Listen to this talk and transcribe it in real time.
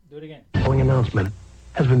Do it again. The following announcement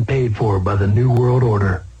has been paid for by the New World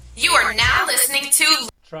Order. You are now listening to...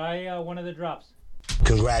 Try one of the drops.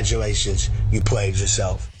 Congratulations, you played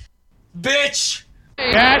yourself. Bitch!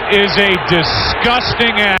 That is a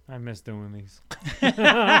disgusting act. I miss doing these.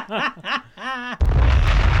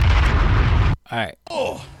 All right.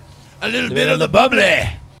 Oh, a little bit of the bubbly.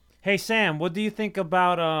 Hey, Sam, what do you think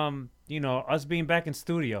about, us being back in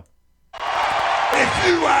studio? If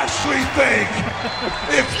you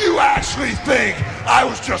actually think I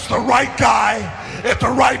was just the right guy at the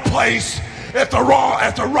right place at the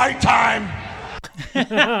right time.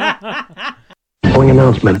 The following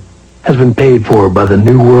announcement has been paid for by the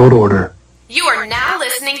New World Order. You are now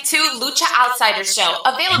listening to Lucha Outsiders Show,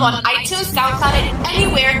 available on iTunes, SoundCloud, and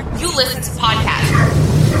anywhere you listen to podcasts.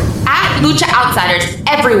 At Lucha Outsiders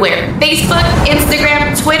everywhere. Facebook,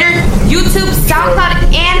 Instagram, Twitter, YouTube,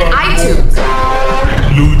 SoundCloud, and iTunes.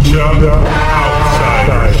 Lucha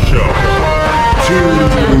Outsiders Show.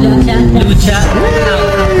 Lucha.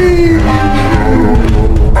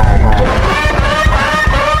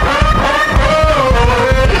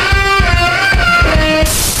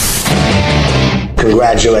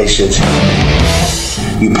 Congratulations,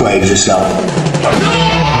 you played yourself.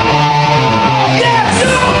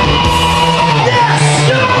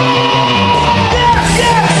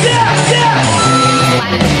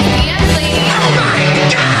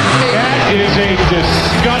 That is a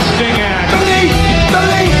disgusting act. Delete.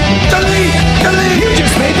 You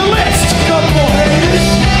just made the list.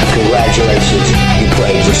 Congratulations, you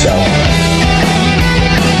played yourself.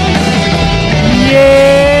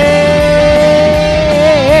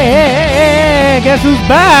 Yeah, guess who's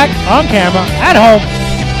back on camera at home?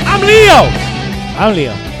 I'm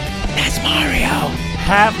Leo. That's Mario.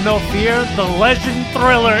 Have no fear, the legend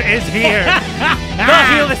thriller is here. The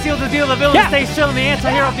heel, the seal, the deal, the villain stays chill, the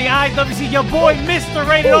anti-hero of the IWC, your boy Mr.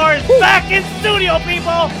 Rated R is back in studio,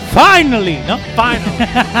 people. Finally.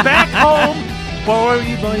 Back home where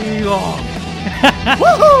we belong.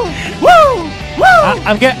 Woo!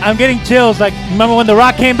 I'm getting chills. Like, remember when The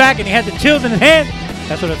Rock came back and he had the chills in his hand?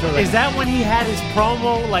 That's what it feels like. Is that when he had his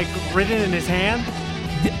promo like written in his hand?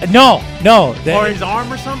 No. Or his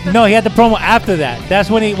arm or something? No, he had the promo after that. That's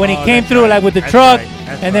when he came through like with the truck,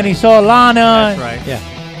 and then he saw Lana. That's right. Yeah.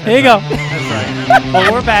 There you go. That's right.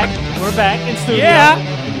 Well, we're back. We're back in studio. Yeah.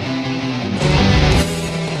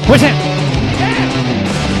 Where's him?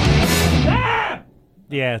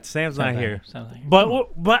 Yeah, Sam's not here. Sounds like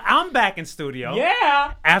But I'm back in studio.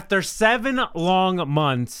 Yeah. After 7 long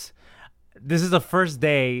months, this is the first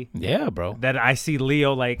day. Yeah, bro. That I see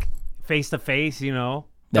Leo like face to face. You know.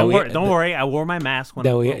 Don't Don't worry. I wore my mask when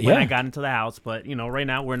I got into the house, but right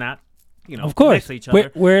now we're not. Of course. Next to each other.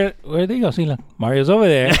 Where do you go? See, look, Mario's over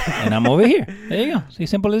there, and I'm over here. There you go. See,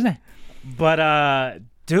 simple as that. But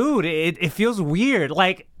dude, it feels weird.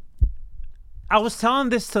 Like, I was telling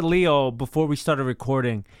this to Leo before we started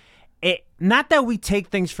recording. Not that we take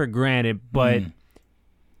things for granted, but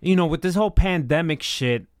with this whole pandemic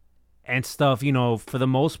shit and stuff, for the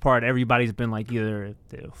most part, everybody's been like, either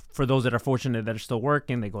for those that are fortunate that are still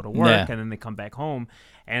working, they go to work and then they come back home.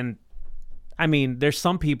 And I mean, there's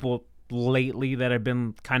some people lately that have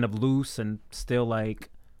been kind of loose and still like,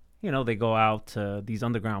 they go out to these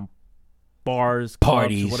underground bars,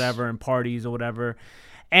 parties, clubs, whatever, and parties or whatever.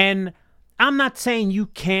 And I'm not saying you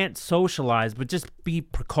can't socialize, but just be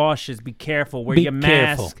precautious, be careful, wear your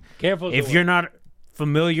mask. Careful. If you're not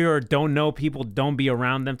familiar or don't know people, don't be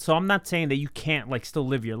around them. So I'm not saying that you can't like still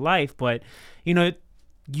live your life, but you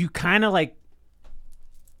kind of like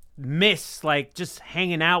miss like just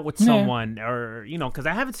hanging out with someone or because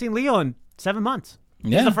I haven't seen Leo in 7 months.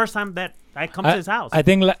 This is the first time that I come to his house. I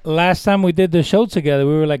think last time we did the show together,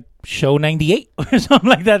 we were like show 98 or something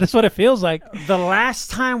like that. That's what it feels like. The last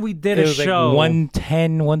time we did it a was show, like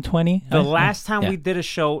 110, 120. The last time we did a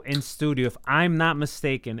show in studio, if I'm not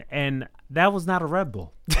mistaken, and that was not a Red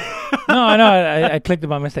Bull. No, I know. I clicked it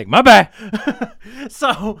by mistake. My bad.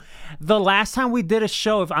 So the last time we did a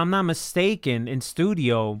show, if I'm not mistaken, in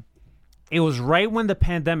studio, it was right when the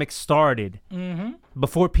pandemic started. Mm-hmm.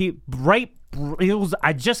 Before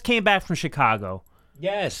I just came back from Chicago.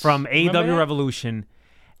 Yes. From AEW Revolution.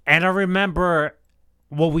 And I remember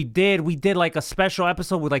what we did like a special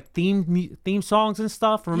episode with like theme songs and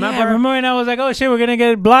stuff. Remember? Yeah, remember when I was like, oh shit, we're going to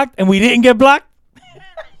get blocked. And we didn't get blocked.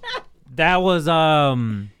 That was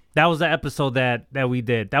the episode that we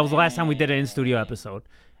did. That was the last time we did an in-studio episode.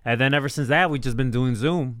 And then ever since that, we've just been doing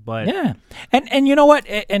Zoom. But yeah, and you know what?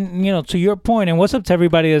 And you know, to your point, and what's up to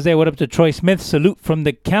everybody that's there? What up to Troy Smith? Salute from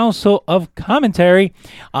the Council of Commentary.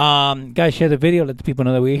 Guys, share the video. Let the people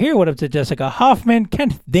know that we're here. What up to Jessica Hoffman,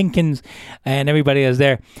 Kenneth Dinkins, and everybody that's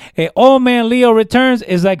there. Old Man Leo returns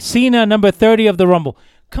is like Cena, number 30 of the Rumble.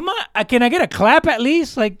 Come on, can I get a clap at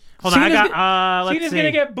least? Like, hold on, let's Cena's see.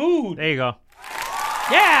 gonna get booed. There you go.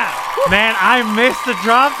 Yeah, man, I missed the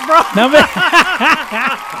drops, bro.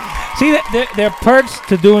 See, there are perks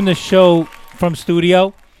to doing the show from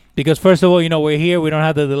studio because first of all, you know, we're here, we don't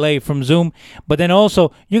have the delay from Zoom, but then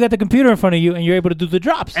also you got the computer in front of you and you're able to do the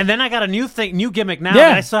drops. And then I got a new gimmick now.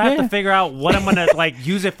 Yeah, I still have to figure out what I'm gonna like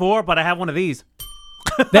use it for, but I have one of these.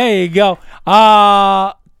 There you go.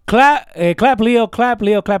 Clap Leo, clap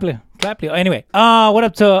Leo, clap Leo. Anyway, what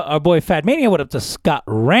up to our boy Fat Mania? What up to Scott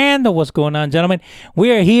Randall? What's going on, gentlemen?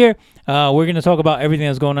 We are here. We're going to talk about everything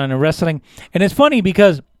that's going on in wrestling. And it's funny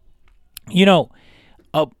because, you know,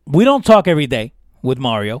 we don't talk every day with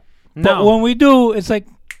Mario. No. But when we do, it's like,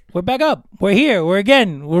 we're back up. We're here. We're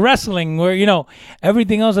wrestling. We're, you know,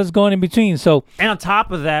 everything else that's going in between. So, and on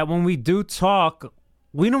top of that, when we do talk,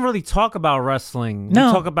 we don't really talk about wrestling. No.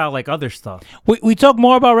 We talk about like other stuff. We talk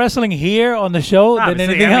more about wrestling here on the show than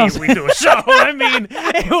anything else. We do a show. I mean,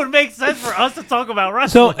 it would make sense for us to talk about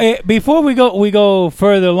wrestling. So before we go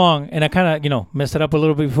further along, and I kind of, you know, messed it up a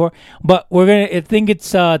little bit before, but I think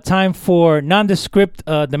it's time for nondescript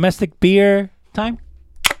domestic beer time.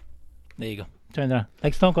 There you go. Turn it on.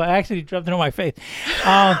 Like Stone Cold. I actually dropped it on my face.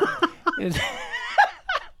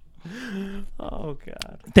 Oh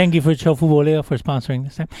God! Thank you for Show Futboleo for sponsoring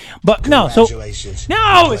this time. But no, it's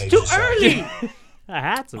too early. I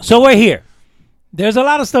had to. So we're here. There's a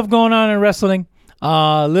lot of stuff going on in wrestling.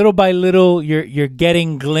 Little by little, you're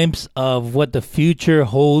getting glimpse of what the future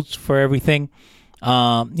holds for everything.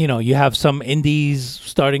 You know, you have some indies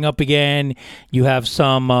starting up again. You have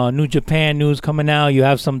some New Japan news coming out. You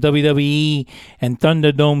have some WWE and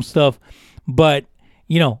Thunderdome stuff. But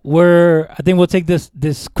you know, I think we'll take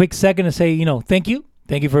this quick second to say, you know, thank you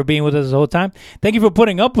for being with us the whole time. Thank you for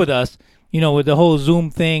putting up with us, you know, with the whole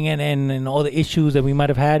Zoom thing and all the issues that we might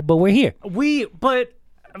have had, but we're here. But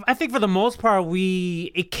I think for the most part,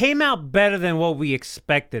 it came out better than what we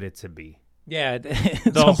expected it to be. Yeah,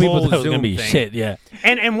 some people thought it was gonna be shit. Yeah,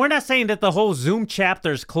 and we're not saying that the whole Zoom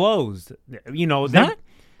chapter's closed. You know,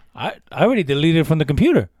 I already deleted it from the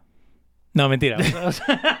computer. No, mentira.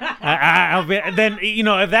 Then, you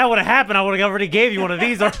know, if that would have happened, I would have already gave you one of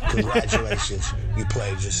these. Congratulations, you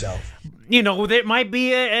played yourself. You know, there might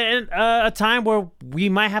be a time where we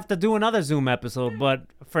might have to do another Zoom episode, but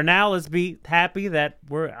for now, let's be happy that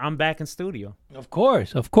I'm back in studio. Of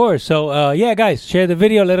course. So, yeah, guys, share the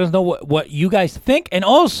video. Let us know what you guys think, and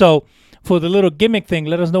also for the little gimmick thing,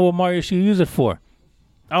 let us know what Mario should use it for.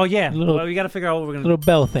 Oh, yeah. Well, we got to figure out what we're going to little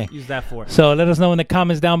bell thing. Use that for. So let us know in the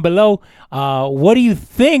comments down below. What do you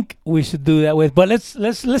think we should do that with? But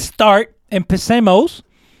let's start empecemos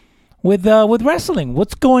with wrestling.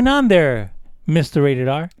 What's going on there, Mr. Rated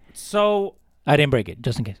R? So I didn't break it,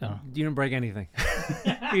 just in case. I don't know. You didn't break anything.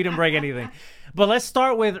 You didn't break anything. But let's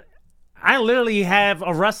start with, I literally have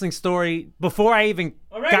a wrestling story before I even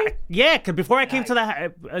Already? Because before I came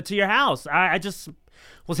to your house, I just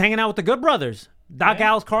was hanging out with the Good Brothers. Doc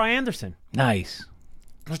Gallows, Carl Anderson. Nice.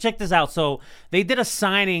 So check this out. So they did a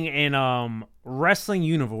signing in Wrestling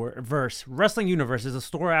Universe. Wrestling Universe is a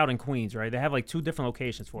store out in Queens, right? They have like 2 different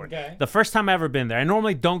locations for it. Okay. The first time I ever been there. I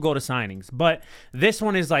normally don't go to signings, but this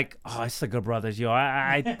one is like, oh, it's the Good Brothers, yo.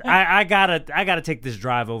 I gotta take this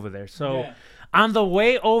drive over there. So on the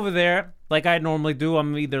way over there, like I normally do,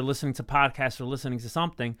 I'm either listening to podcasts or listening to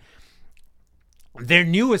something. Their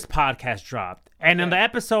newest podcast dropped. And in the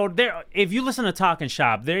episode, if you listen to Talking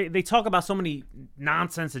Shop, they talk about so many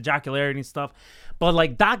nonsense, ejacularity and stuff. But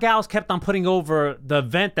like Doc Gallows kept on putting over the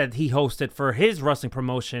event that he hosted for his wrestling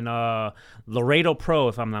promotion, Laredo Pro,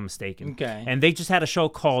 if I'm not mistaken. Okay. And they just had a show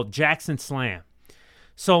called Jackson Slam.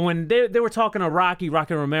 So when they were talking to Rocky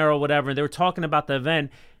Romero, whatever, and they were talking about the event,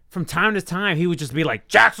 from time to time, he would just be like,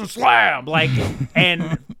 Jackson Slam! Like,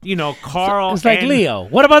 and, you know, Carl. It's like Leo.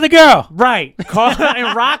 What about the girl? Right. Carl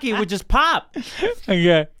and Rocky would just pop.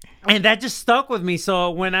 Okay. And that just stuck with me.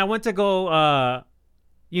 So when I went to go,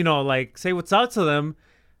 you know, like, say what's up to them,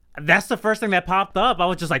 that's the first thing that popped up. I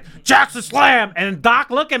was just like, Jackson Slam! And Doc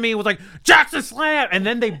looked at me and was like, Jackson Slam! And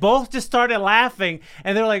then they both just started laughing.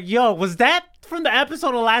 And they were like, yo, was that from the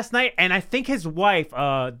episode of last night? And I think his wife,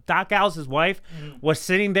 Doc Gallows' wife, was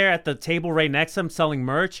sitting there at the table right next to him selling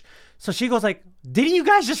merch. So she goes like, didn't you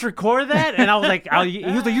guys just record that? And I was like, he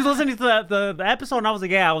was like, you listening to the episode? And I was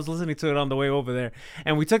like, yeah, I was listening to it on the way over there.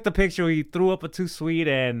 And we took the picture. We threw up a too sweet,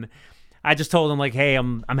 and I just told him like, hey,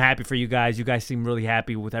 I'm happy for you guys. You guys seem really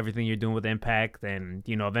happy with everything you're doing with Impact, and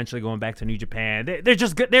eventually going back to New Japan. They're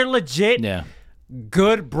just good. They're legit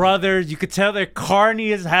good brothers. You could tell they're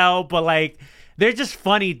carny as hell, but like they're just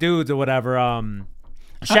funny dudes or whatever.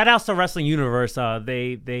 Shout outs to Wrestling Universe.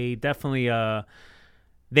 They definitely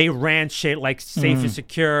they ran shit like safe and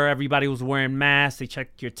secure. Everybody was wearing masks. They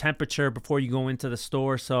checked your temperature before you go into the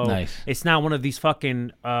store. So it's not one of these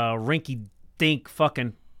fucking rinky-dink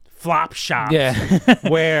fucking flop shops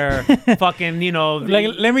where fucking,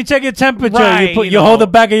 like, let me check your temperature. Right, you hold the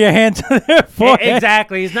back of your hand to their forehead.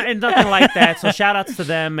 Exactly. It's nothing like that. So shout outs to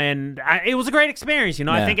them. And it was a great experience.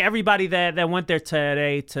 I think everybody that went there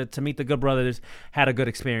today to meet the Good Brothers had a good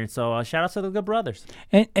experience. So shout outs to the Good Brothers.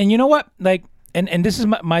 And you know what? Like, and this is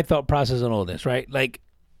my thought process on all this, right? Like,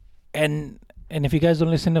 and if you guys don't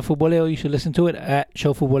listen to Futboleo, you should listen to it at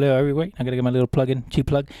Show Futboleo everywhere. I'm going to get my little plug-in, cheap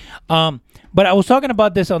plug. But I was talking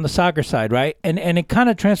about this on the soccer side, right? And it kind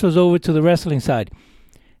of transfers over to the wrestling side.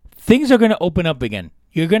 Things are going to open up again.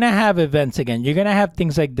 You're going to have events again. You're going to have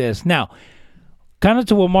things like this. Now, kind of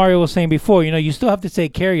to what Mario was saying before, you still have to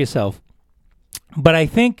take care of yourself. But I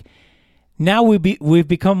think now we've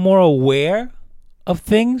become more aware of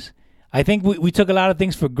things. I think we took a lot of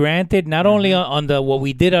things for granted, not only on the what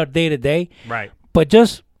we did our day-to-day, right, but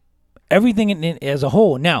just everything as a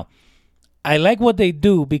whole. Now, I like what they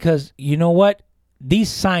do because you know what? These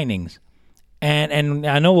signings, and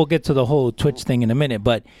I know we'll get to the whole Twitch thing in a minute,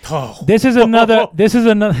 but this is another.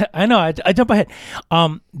 I know I jump ahead.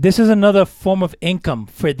 This is another form of income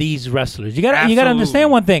for these wrestlers. You gotta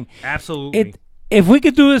understand one thing. Absolutely. If we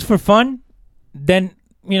could do this for fun, then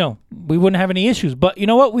we wouldn't have any issues. But you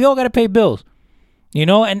know what? We all got to pay bills.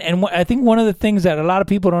 And I think one of the things that a lot of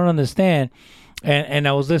people don't understand, and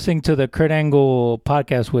I was listening to the Kurt Angle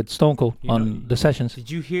podcast with Stone Cold on the sessions.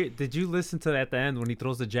 Did you listen to that at the end when he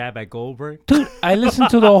throws the jab at Goldberg? Dude, I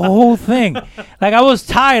listened to the whole thing. Like, I was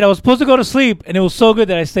tired. I was supposed to go to sleep, and it was so good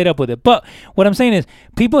that I stayed up with it. But what I'm saying is,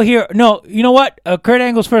 people here, you know what? Kurt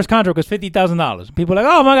Angle's first contract was $50,000. People are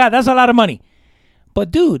like, oh my God, that's a lot of money. But,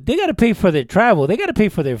 dude, they got to pay for their travel. They got to pay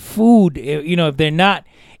for their food. If they're not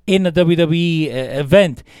in a WWE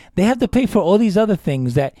event, they have to pay for all these other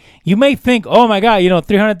things that you may think, oh, my God,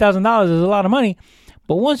 $300,000 is a lot of money.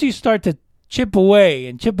 But once you start to chip away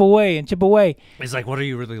and chip away and chip away. It's like, what are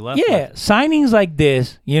you really left with? Signings like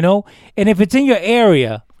this, and if it's in your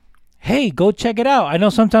area, hey, go check it out. I know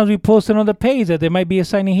sometimes we post it on the page that there might be a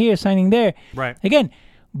signing here, signing there. Right. Again,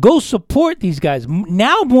 go support these guys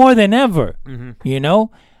now more than ever.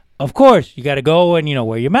 Of course, you got to go and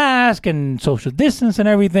wear your mask and social distance and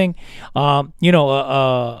everything.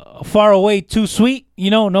 Far away, too sweet.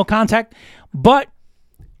 No contact. But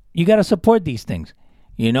you got to support these things.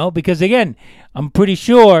 Because again, I'm pretty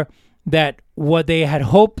sure that what they had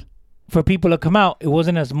hoped for people to come out, it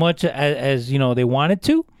wasn't as much as they wanted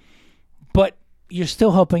to. But you're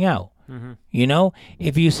still helping out.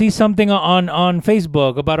 If you see something on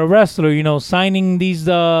Facebook about a wrestler, signing these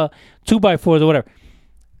 2x4s or whatever,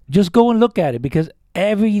 just go and look at it because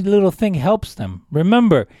every little thing helps them.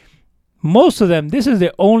 Remember, most of them, this is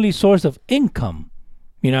their only source of income.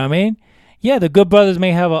 You know what I mean? Yeah, the Good Brothers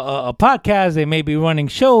may have a podcast, they may be running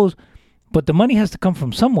shows, but the money has to come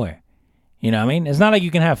from somewhere. You know what I mean? It's not like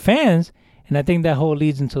you can have fans, and I think that whole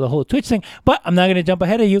leads into the whole Twitch thing, but I'm not going to jump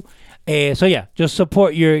ahead of you. So yeah, just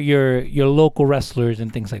support your local wrestlers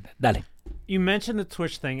and things like that. Dale. You mentioned the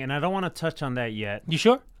Twitch thing, and I don't want to touch on that yet. You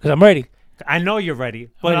sure? Because I'm ready. I know you're ready,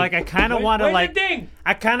 but I kind of want to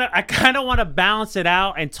I kind of want to balance it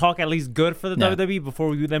out and talk at least good for the WWE before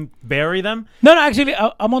we then bury them. No, actually,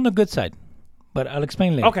 I'm on the good side, but I'll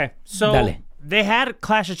explain later. Okay, so they had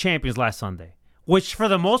Clash of Champions last Sunday, which for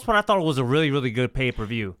the most part I thought was a really, really good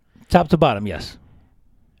pay-per-view. Top to bottom, yes.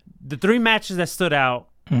 The three matches that stood out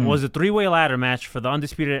was a three-way ladder match for the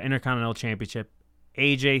Undisputed Intercontinental Championship.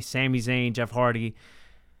 AJ, Sami Zayn, Jeff Hardy.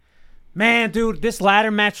 Man, dude, this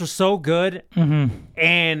ladder match was so good.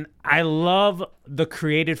 And I love the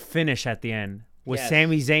creative finish at the end with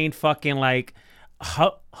Sami Zayn fucking like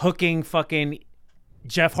hooking fucking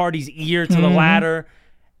Jeff Hardy's ear to the ladder.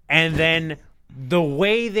 And then the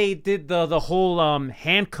way they did the whole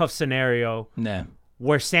handcuff scenario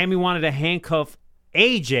where Sami wanted to handcuff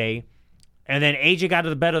AJ and then AJ got to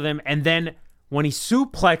the better of them, and then when he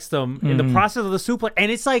suplexed him in the process of the suplex,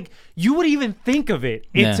 and it's like you would even think of it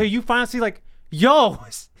until you finally see like, yo,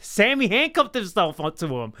 Sami handcuffed himself onto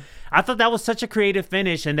him. I thought that was such a creative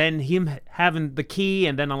finish, and then him having the key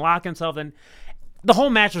and then unlock himself, and the whole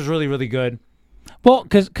match was really, really good. Well,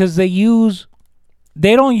 because they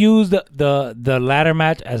don't use the ladder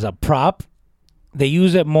match as a prop. They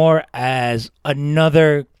use it more as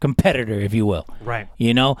another competitor, if you will. Right.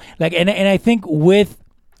 You know, like, and I think with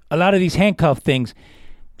a lot of these handcuff things,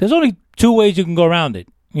 there's only two ways you can go around it.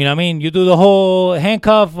 You know what I mean? You do the whole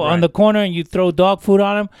handcuff on the corner and you throw dog food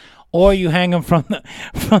on him, or you hang him from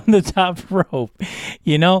the top rope.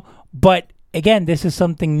 You know, but again, this is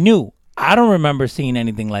something new. I don't remember seeing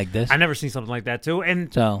anything like this. I never seen something like that too.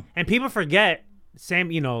 And people forget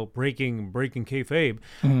breaking kayfabe.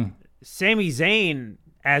 Sami Zayn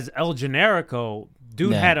as El Generico,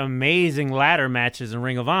 dude had amazing ladder matches in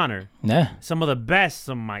Ring of Honor. Yeah. Some of the best,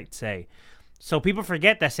 some might say. So people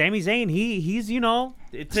forget that Sami Zayn, he's, you know...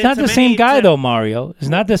 It's not the same guy, though, Mario. It's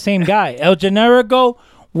not the same guy. El Generico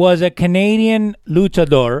was a Canadian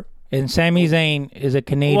luchador, and Sami Zayn is a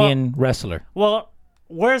Canadian wrestler. Well,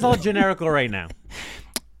 where's El Generico right now?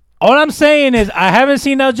 All I'm saying is I haven't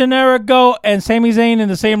seen El Generico and Sami Zayn in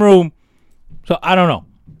the same room, so I don't know.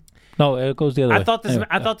 No, it goes the other way.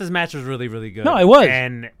 I thought this match was really, really good. No, it was.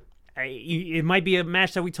 And it might be a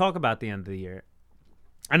match that we talk about at the end of the year.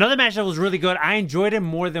 Another match that was really good, I enjoyed it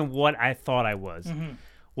more than what I thought I was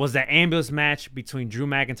the ambulance match between Drew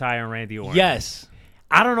McIntyre and Randy Orton. Yes.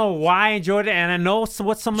 I don't know why I enjoyed it, and I know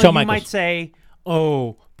what some of you might say,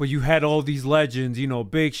 oh, but you had all these legends, you know,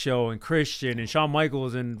 Big Show and Christian and Shawn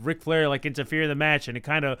Michaels and Ric Flair like interfere in the match, and it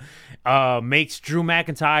kind of makes Drew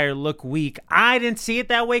McIntyre look weak. I didn't see it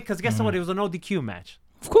that way because guess what? It was an ODQ match.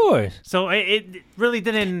 Of course. So it really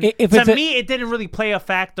didn't. To me, it didn't really play a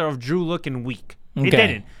factor of Drew looking weak. Okay. It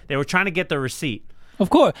didn't. They were trying to get the receipt. Of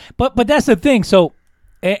course, but that's the thing. So,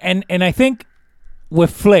 and I think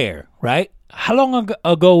with Flair, right? How long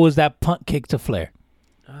ago was that punt kick to Flair?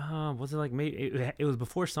 Was it like maybe it was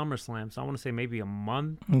before SummerSlam, so I want to say maybe a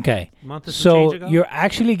month. Okay, month or so change ago? You're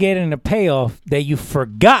actually getting a payoff that you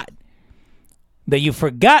forgot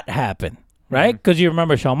happened, right? Because you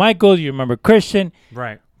remember Shawn Michaels, you remember Christian,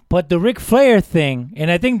 right? But the Ric Flair thing, and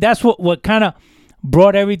I think that's what kind of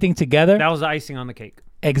brought everything together. That was the icing on the cake.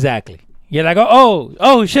 Exactly. You're like,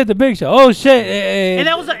 oh shit, the Big Show. Oh shit. And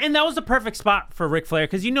that was the perfect spot for Ric Flair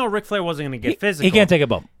because Ric Flair wasn't going to get physical. He can't take a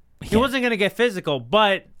bump. He wasn't going to get physical,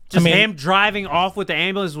 but him driving off with the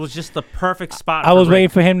ambulance was just the perfect spot. I was waiting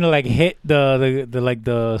for him to like hit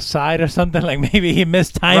the side or something. Like maybe he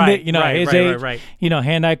mistimed it. You know, his age. You know,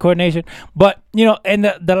 hand-eye coordination. But you know, and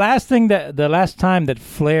the last time that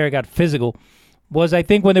Flair got physical was I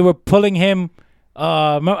think when they were pulling him.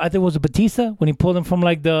 I think it was Batista when he pulled him from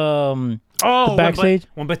like the backstage.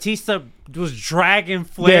 When Batista was dragging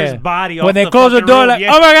Flair's body off when they closed the door, like,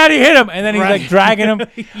 oh my God, he hit him, and then he's like dragging him.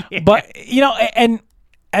 Yeah. But you know, and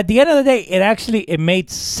at the end of the day, it made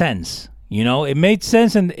sense. You know, it made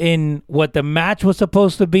sense in what the match was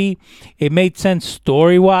supposed to be. It made sense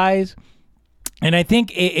story wise, and I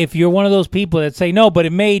think if you're one of those people that say no, but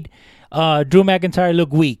it made Drew McIntyre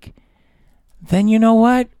look weak, then you know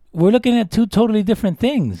what? We're looking at two totally different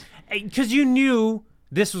things. Because you knew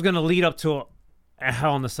this was going to lead up to a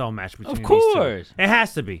Hell in the Cell match between these two. Of course. It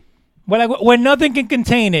has to be. Well, like, when nothing can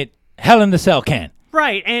contain it, Hell in the Cell can.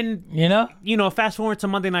 Right, and you know, fast forward to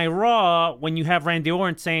Monday Night Raw when you have Randy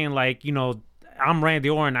Orton saying like, you know, I'm Randy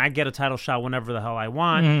Orton, I get a title shot whenever the hell I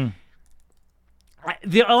want.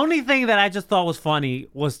 The only thing that I just thought was funny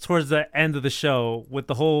was towards the end of the show with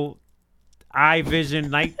the whole eye vision,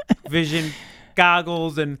 night vision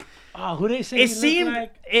goggles and who they say it seemed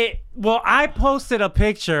like? Well, I posted a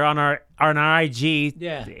picture on our IG.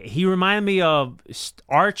 Yeah, he reminded me of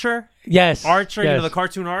Archer. Yes, Archer, yes. You know, the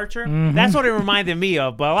cartoon Archer. Mm-hmm. That's what it reminded me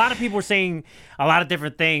of. But a lot of people were saying a lot of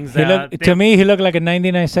different things. To me, he looked like a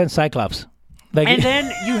 99-cent Cyclops. Like, and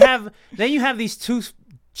then you have these two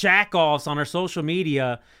jack-offs on our social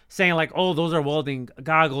media saying like, oh, those are welding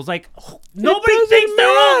goggles. Like, nobody thinks they're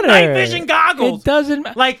all night vision goggles. It doesn't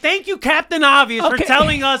matter. Like, thank you, Captain Obvious, for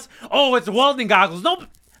telling us, oh, it's welding goggles. No,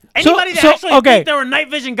 anybody that actually think they were night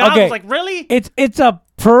vision goggles, like, really? It's a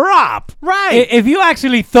prop. Right. If you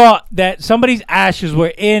actually thought that somebody's ashes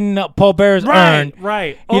were in Paul Bearer's urn.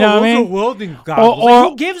 Right. You know what I mean? Those are welding goggles. Like,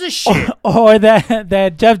 who gives a shit? Or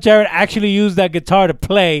that Jeff Jarrett actually used that guitar to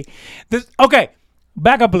play. Okay.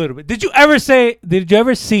 Back up a little bit. Did you ever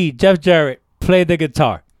see Jeff Jarrett play the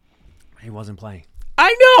guitar? He wasn't playing.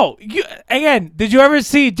 I know. Again, did you ever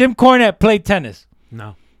see Jim Cornette play tennis?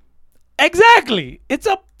 No. Exactly. It's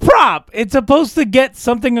a prop. It's supposed to get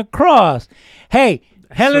something across. Hey,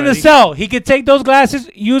 Hell in a Cell. He could take those glasses,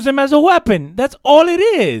 use them as a weapon. That's all it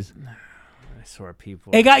is. I swear,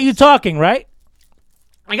 people. It got you talking, right?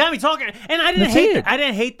 It got me talking, and I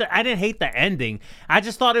didn't hate the ending. I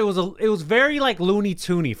just thought it was very like Looney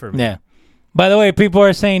Toony for me. Yeah, By the way, people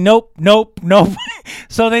are saying nope.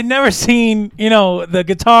 So they've never seen, the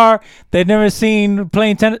guitar. They've never seen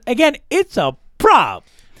playing tennis. Again, it's a prop.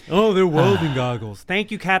 Oh, they're welding goggles.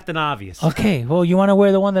 Thank you, Captain Obvious. Okay, well, you want to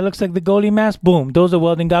wear the one that looks like the goalie mask? Boom, those are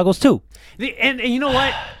welding goggles too. And you know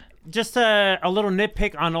what? Just a little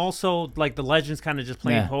nitpick on also like the legends kind of just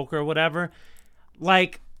playing poker or whatever.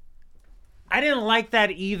 Like, I didn't like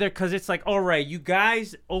that either because it's like, all right, you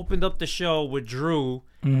guys opened up the show with Drew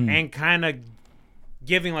and kind of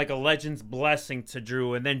giving like a legend's blessing to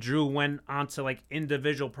Drew, and then Drew went on to like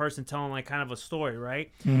individual person telling like kind of a story,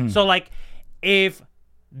 right? So like, if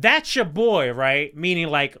that's your boy, right? Meaning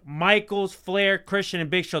like Michaels, Flair, Christian, and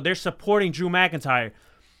Big Show, they're supporting Drew McIntyre.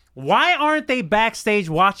 Why aren't they backstage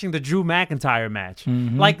watching the Drew McIntyre match?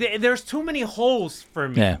 Like, there's too many holes for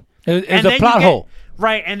me. Yeah, it's a plot hole.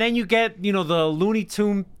 Right, and then you get, the Looney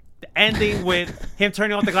Tune ending with him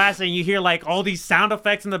turning off the glass, and you hear, like, all these sound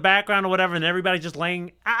effects in the background or whatever, and everybody just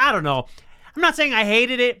laying... I don't know. I'm not saying I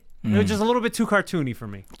hated it. It was just a little bit too cartoony for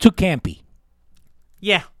me. Too campy.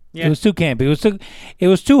 Yeah. It was too campy. It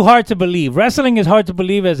was too hard to believe. Wrestling is hard to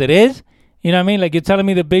believe as it is. You know what I mean? Like, you're telling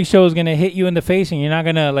me the Big Show is going to hit you in the face and you're not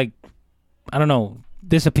going to, like, I don't know,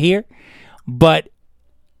 disappear. But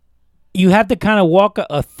you have to kind of walk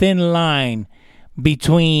a thin line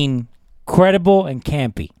between credible and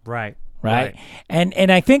campy. Right.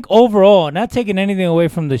 And I think overall, not taking anything away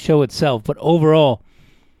from the show itself, but overall,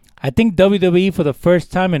 I think WWE for the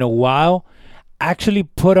first time in a while actually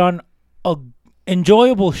put on a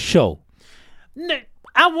enjoyable show.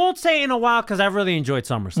 I won't say in a while because I really enjoyed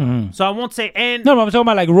SummerSlam. So I won't say. And no, I'm talking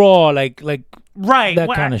about like Raw, like right, that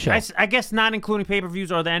kind of show. I guess not including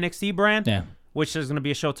pay-per-views or the NXT brand, which is going to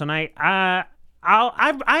be a show tonight. I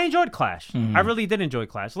enjoyed Clash. I really did enjoy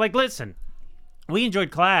Clash. Like, listen, we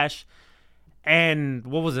enjoyed Clash, and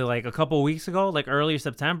what was it, like a couple of weeks ago, like early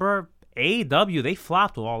September, AEW, they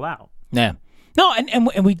flopped All Out. Yeah. No,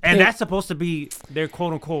 and that's supposed to be their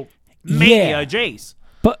quote-unquote Mania Jace.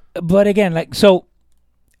 But again, like, so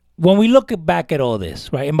when we look back at all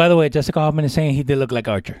this, right? And by the way, Jessica Hoffman is saying he did look like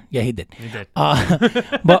Archer. Yeah, he did. He did.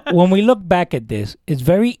 But when we look back at this, it's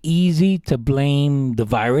very easy to blame the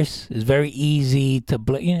virus. It's very easy to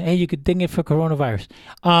blame. Hey, you could ding it for coronavirus.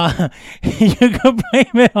 You could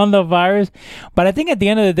blame it on the virus. But I think at the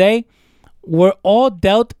end of the day, we're all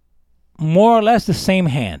dealt more or less the same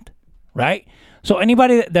hand, right? So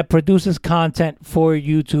anybody that produces content for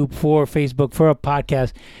YouTube, for Facebook, for a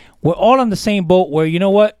podcast, we're all on the same boat where, you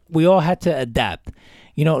know what, we all had to adapt.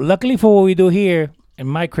 Luckily for what we do here, and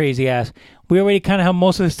my crazy ass, we already kind of have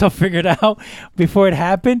most of the stuff figured out before it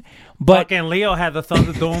happened. But fucking Leo had the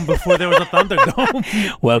Thunderdome before there was a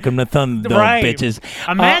Thunderdome. Welcome to Thunderdome, bitches.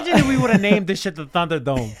 Imagine if we would have named this shit the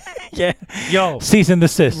Thunderdome. Yeah. Yo. Cease and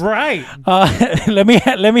desist. Right. Let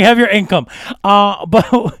me have your income. But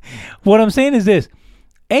what I'm saying is this.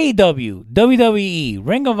 AEW, WWE,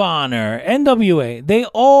 Ring of Honor, NWA, they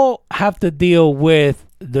all have to deal with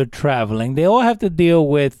the traveling. They all have to deal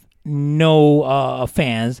with no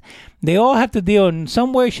fans. They all have to deal in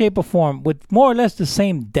some way, shape, or form with more or less the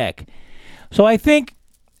same deck. So I think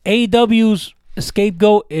AEW's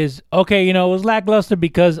scapegoat is, okay, it was lackluster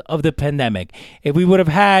because of the pandemic. If we would have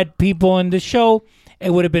had people in the show,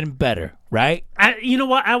 it would have been better, right? You know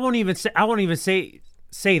what? I won't even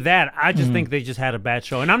say that. I just think they just had a bad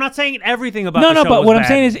show. And I'm not saying everything about the show but was what bad. I'm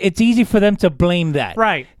saying is it's easy for them to blame that.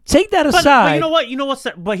 Right. Take that aside. But you know what?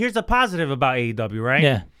 But here's the positive about AEW, right?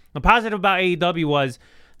 Yeah. The positive about AEW was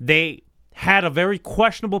they had a very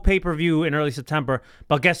questionable pay-per-view in early September,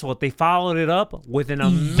 but guess what? They followed it up with an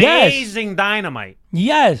amazing Dynamite.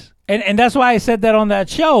 Yes. And that's why I said that on that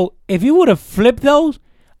show. If you would have flipped those,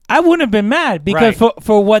 I wouldn't have been mad because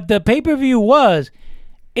for what the pay-per-view was,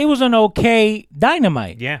 it was an okay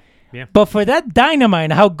Dynamite. Yeah. But for that Dynamite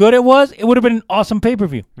and how good it was, it would have been an awesome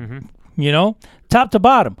pay-per-view. Top to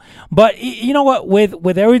bottom. But you know what?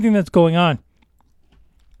 With everything that's going on,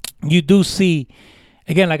 you do see,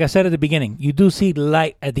 again, like I said at the beginning, you do see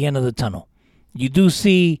light at the end of the tunnel. You do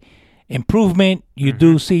see improvement. You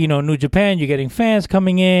do see, New Japan, you're getting fans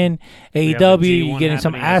coming in. AEW, you're getting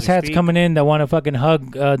some asshats coming in that want to fucking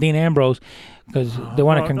hug Dean Ambrose because they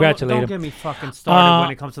want to congratulate him. Don't get me fucking started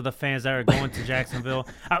when it comes to the fans that are going to Jacksonville.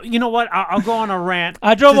 You know what? I'll go on a rant.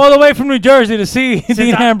 I drove all the way from New Jersey to see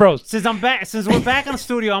Dean Ambrose. Since we're back in the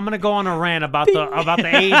studio, I'm gonna go on a rant about the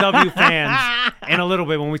AEW fans in a little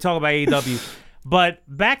bit when we talk about AEW. But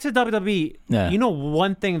back to WWE, you know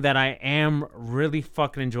one thing that I am really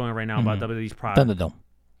fucking enjoying right now about WWE's product? Thunderdome.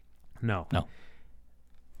 No.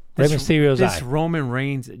 Rey Mysterio's this Roman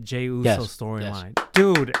Reigns Jey Uso storyline.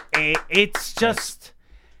 Dude, it's just...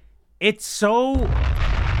 It's so...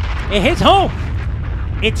 It hits home.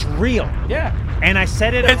 It's real. Yeah. And I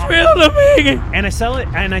said it. It's real to me. And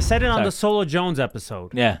I said it on the Solo Jones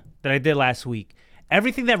episode. Yeah. That I did last week.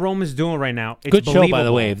 Everything that Roman's doing right now, it's good believable. show, by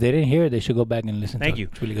the way. If they didn't hear it, they should go back and listen to it. Thank you.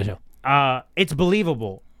 It's a really good show. It's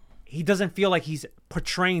believable. He doesn't feel like he's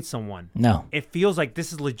portraying someone. No. It feels like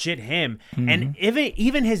this is legit him. And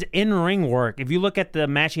even his in-ring work, if you look at the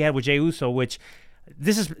match he had with Jey Uso, which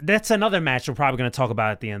that's another match we're probably going to talk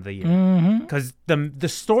about at the end of the year. Because the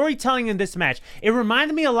storytelling in this match, it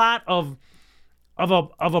reminded me a lot of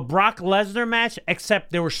a Brock Lesnar match,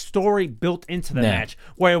 except there was story built into the match,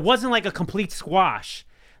 where it wasn't like a complete squash.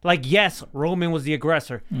 Like, yes, Roman was the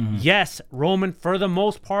aggressor. Yes, Roman, for the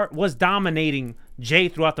most part, was dominating Jey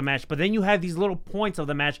throughout the match. But then you have these little points of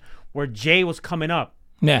the match where Jey was coming up.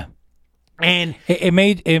 Yeah. And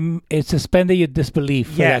it suspended your disbelief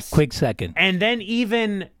for that quick second. And then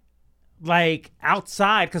even like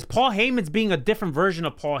outside, because Paul Heyman's being a different version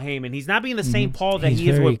of Paul Heyman. He's not being the same Paul that he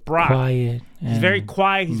is with Brock. Quiet. He's very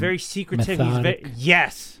quiet. He's very secretive. Methodic.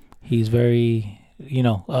 He's very,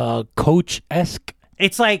 coach-esque.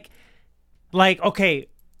 It's like, okay,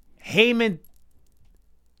 Heyman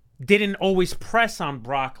didn't always press on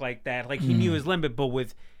Brock like that. Like, he knew his limit. But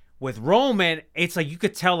with Roman, it's like you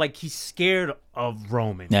could tell, like, he's scared of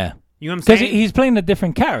Roman. Yeah. You know what I'm saying? Because he's playing a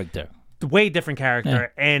different character. Way different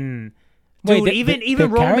character. Yeah. And, dude,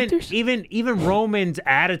 even Roman, even Roman's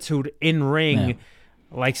attitude in ring,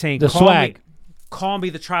 like saying, the swag. Call me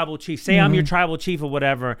the tribal chief. Say I'm your tribal chief or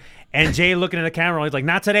whatever. And Jey looking at the camera, he's like,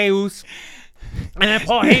 not today, Oos. And then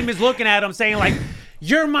Paul Heyman's looking at him saying, like,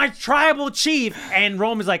 you're my tribal chief. And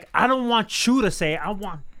Roman's like, I don't want you to say it. I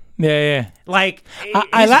want. Yeah. Like,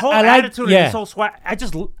 I his whole attitude and his yeah. whole swag.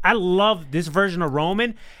 I love this version of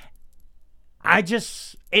Roman.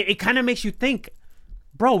 It kind of makes you think,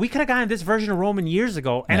 bro, we could have gotten this version of Roman years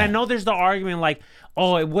ago. And I know there's the argument like,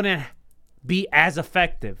 oh, it wouldn't be as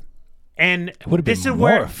effective. And it would have been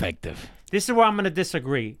more effective. This is where I'm going to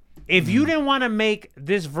disagree. If you didn't want to make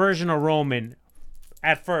this version of Roman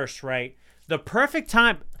at first, right? The perfect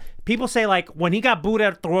time, people say like when he got booed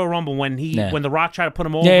at the Royal Rumble, when The Rock tried to put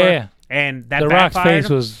him over, and that the Rock's face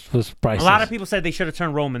was priceless. A lot of people said they should have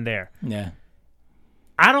turned Roman there. Yeah,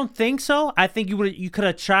 I don't think so. I think you could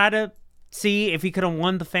have tried to see if he could have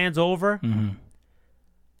won the fans over.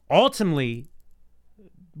 Ultimately,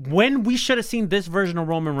 when we should have seen this version of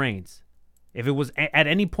Roman Reigns, if it was at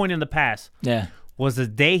any point in the past, was the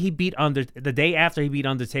day the day after he beat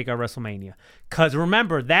Undertaker at WrestleMania. Because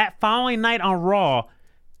remember, that following night on Raw,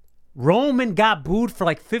 Roman got booed for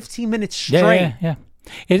like 15 minutes straight. Yeah.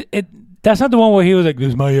 That's not the one where he was like, "This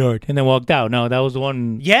is my yard," and then walked out. No, that was the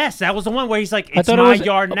one. Yes, that was the one where he's like, "It's my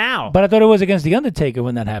yard now." But I thought it was against the Undertaker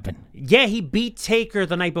when that happened. Yeah, he beat Taker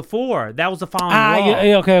the night before. That was the following Raw.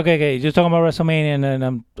 Yeah, okay. Just talking about WrestleMania, and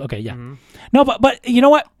then okay, yeah. No, but you know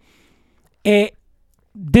what?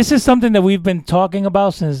 This is something that we've been talking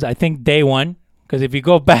about since I think day one. Because if you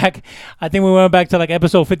go back, I think we went back to like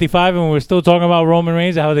episode 55, and we're still talking about Roman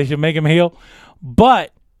Reigns and how they should make him heel.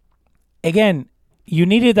 But again, you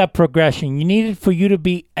needed that progression. You needed for you to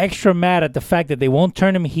be extra mad at the fact that they won't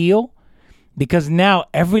turn him heel, because now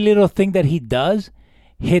every little thing that he does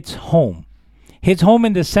hits home. Hits home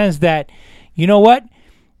in the sense that, you know what?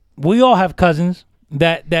 We all have cousins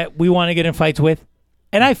that we want to get in fights with.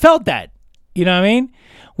 And I felt that. You know what I mean?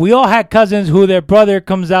 We all had cousins who their brother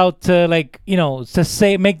comes out to make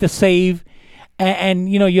the save.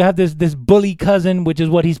 And you have this bully cousin, which is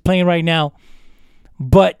what he's playing right now.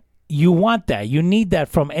 But you want that. You need that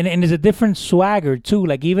from, and there's a different swagger too.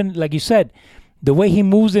 Like even, like you said, the way he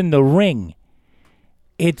moves in the ring,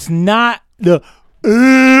 it's not the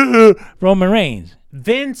Roman Reigns.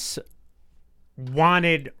 Vince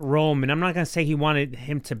wanted Roman. I'm not going to say he wanted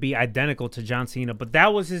him to be identical to John Cena, but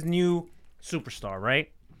that was his new superstar, right?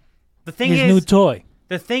 His new toy.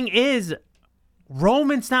 The thing is,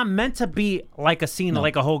 Roman's not meant to be like a Cena,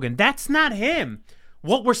 like a Hogan. That's not him.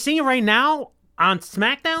 What we're seeing right now on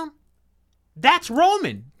SmackDown, that's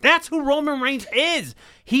Roman. That's who Roman Reigns is.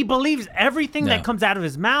 He believes everything that comes out of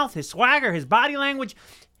his mouth, his swagger, his body language,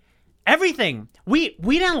 everything. We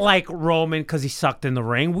didn't like Roman because he sucked in the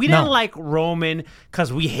ring. We didn't like Roman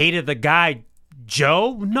because we hated the guy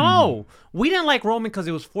Joe. No. We didn't like Roman because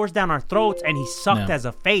it was forced down our throats and he sucked as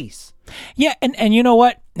a face. Yeah, and you know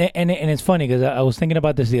what? And it's funny because I was thinking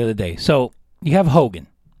about this the other day. So you have Hogan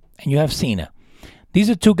and you have Cena. These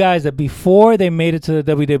are two guys that before they made it to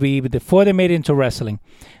the WWE, but before they made it into wrestling,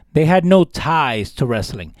 they had no ties to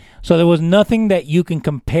wrestling. So there was nothing that you can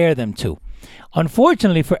compare them to.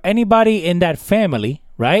 Unfortunately, for anybody in that family,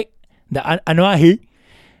 right, the Anoa'i,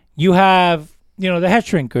 you have, the Head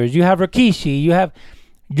Shrinkers, you have Rikishi, you have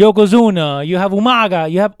Yokozuna, you have Umaga,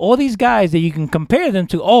 you have all these guys that you can compare them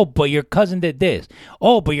to. Oh, but your cousin did this.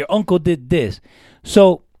 Oh, but your uncle did this.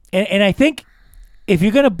 So, and I think if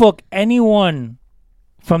you're going to book anyone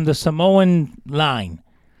from the Samoan line,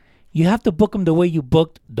 you have to book them the way you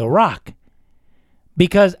booked The Rock.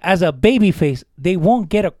 Because as a babyface, they won't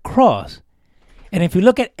get across. And if you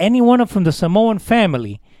look at anyone from the Samoan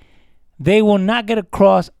family, they will not get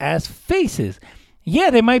across as faces.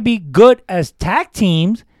 Yeah, they might be good as tag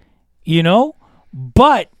teams,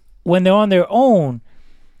 but when they're on their own,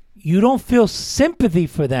 you don't feel sympathy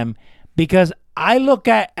for them because I look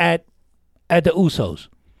at the Usos.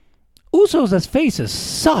 Usos as faces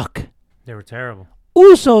suck. They were terrible.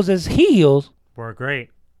 Usos as heels were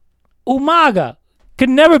great. Umaga could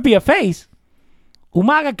never be a face.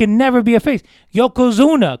 Umaga can never be a face.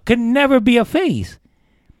 Yokozuna could never be a face.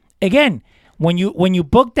 Again, when you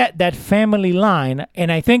book that family line,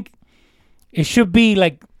 and I think it should be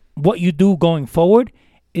like what you do going forward,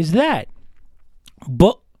 is that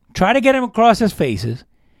try to get them across as faces.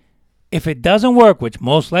 If it doesn't work, which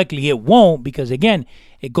most likely it won't, because again,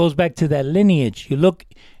 it goes back to that lineage. You look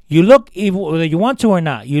whether you want to or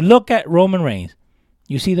not. You look at Roman Reigns,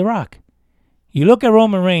 you see The Rock. You look at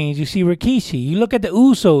Roman Reigns, you see Rikishi. You look at the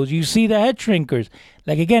Usos, you see the Head Shrinkers.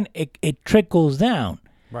 Like again, it trickles down.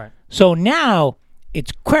 Right. So now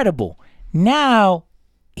it's credible. Now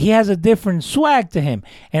he has a different swag to him.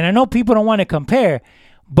 And I know people don't want to compare,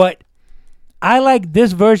 but I like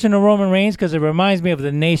this version of Roman Reigns because it reminds me of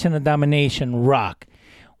the Nation of Domination Rock,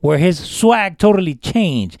 where his swag totally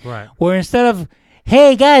changed. Right. Where instead of,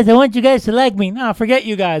 hey guys, I want you guys to like me. Nah, forget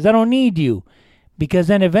you guys. I don't need you. Because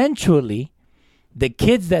then eventually, the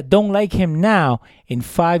kids that don't like him now, in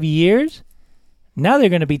 5 years, now they're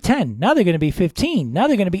going to be 10. Now they're going to be 15. Now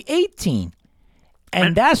they're going to be 18.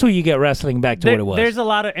 And that's where you get wrestling back to what it was. There's a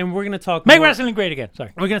lot of, and we're going to talk Make wrestling great again.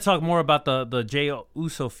 Sorry. We're going to talk more about the Jey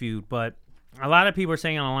Uso feud, but a lot of people are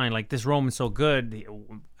saying online, like, this Roman's so good,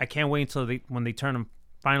 I can't wait until when they turn him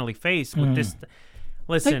finally face with this.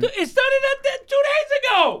 Listen. It started 2 days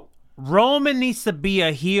ago. Roman needs to be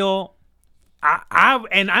a heel.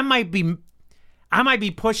 I might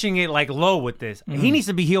be pushing it like low with this. He needs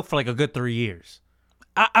to be heel for like a good 3 years.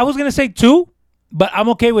 I was gonna say 2, but I'm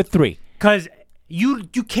okay with 3. Cause you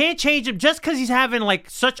can't change him just because he's having like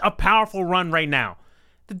such a powerful run right now.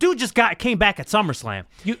 The dude just came back at SummerSlam.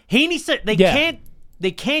 He needs to.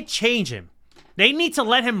 They can't change him. They need to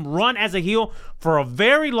let him run as a heel for a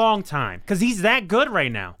very long time because he's that good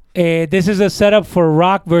right now. This is a setup for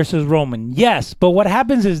Rock versus Roman. Yes, but what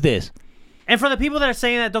happens is this. And for the people that are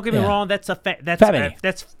saying that, don't get me wrong, that's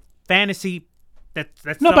fantasy.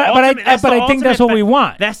 That's no, but I think that's what we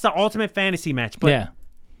want. That's the ultimate fantasy match. But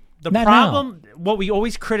the problem, what we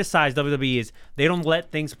always criticize WWE is they don't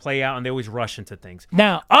let things play out and they always rush into things.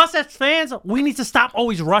 Now, us as fans, we need to stop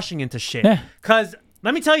always rushing into shit. Because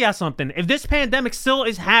let me tell you something. If this pandemic still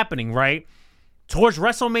is happening, right, towards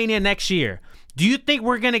WrestleMania next year, do you think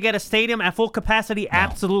we're going to get a stadium at full capacity? No.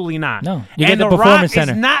 Absolutely not. No. You get the Performance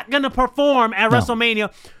Center. Rock is not going to perform at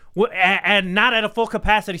WrestleMania and not at a full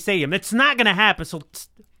capacity stadium. It's not going to happen. So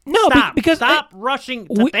stop rushing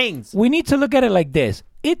to things. We need to look at it like this.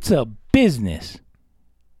 It's a business.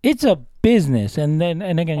 It's a business. And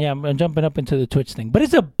again, I'm jumping up into the Twitch thing. But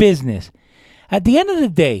it's a business. At the end of the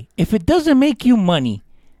day, if it doesn't make you money,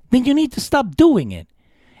 then you need to stop doing it.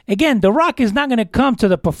 Again, The Rock is not going to come to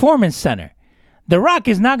the Performance Center. The Rock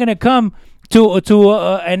is not going to come to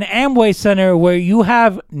an Amway Center where you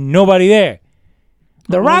have nobody there.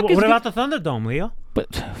 The Rock is. What about the Thunderdome, Leo? But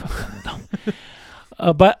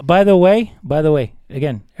by the way,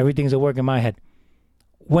 again, everything's at work in my head.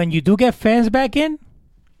 When you do get fans back in,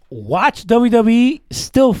 watch WWE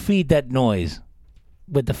still feed that noise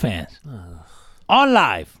with the fans on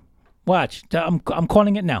live. Watch, I'm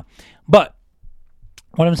calling it now. But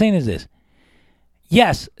what I'm saying is this.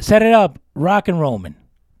 Yes, set it up, Rock and Roman,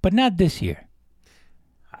 but not this year.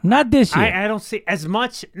 Not this year. I don't see as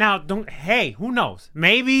much now. Hey, who knows?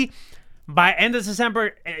 Maybe by end of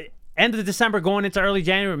December going into early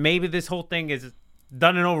January, maybe this whole thing is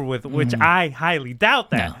done and over with, which I highly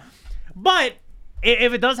doubt that. No. But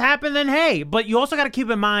if it does happen, then hey. But you also got to keep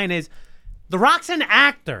in mind is The Rock's an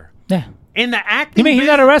actor. Yeah. In the acting, you mean he's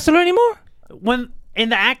not a wrestler anymore? In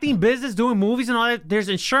the acting business, doing movies and all that, there's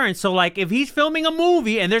insurance. So, like, if he's filming a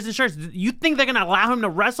movie and there's insurance, you think they're going to allow him to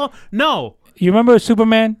wrestle? No. You remember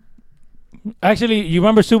Superman? Actually, you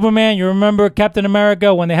remember Superman? You remember Captain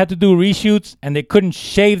America when they had to do reshoots and they couldn't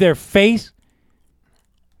shave their face?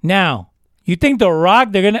 Now, you think The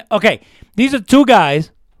Rock, they're going to... Okay, these are two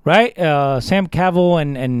guys, right? Sam Cavill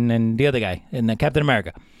and the other guy in Captain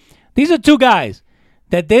America. These are two guys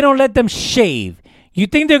that they don't let them shave. You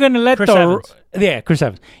think they're gonna let Chris Evans. Chris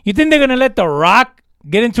Evans. You think they're gonna let The Rock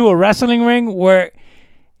get into a wrestling ring where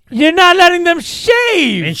you're not letting them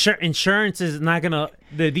shave? Insurance is not gonna.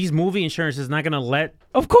 These movie insurance is not gonna let.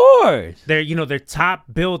 Of course. Their top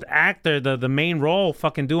billed actor, the main role,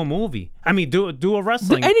 fucking do a movie. I mean, do a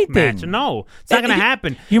wrestling anything. match. No, it's not gonna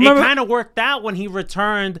happen. You remember, it kind of worked out when he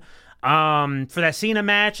returned for that Cena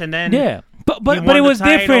match, and then but it was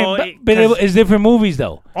different. But it's different movies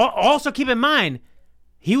though. Also, keep in mind,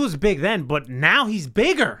 he was big then, but now he's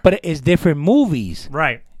bigger. But it's different movies,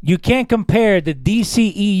 right? You can't compare the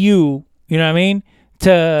DCEU. You know what I mean?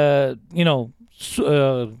 To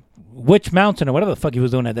Witch Mountain or whatever the fuck he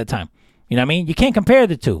was doing at that time. You know what I mean? You can't compare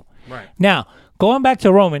the two. Right. Now, going back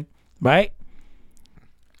to Roman, right?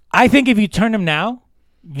 I think if you turn him now,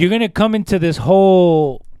 you're going to come into this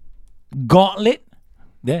whole gauntlet.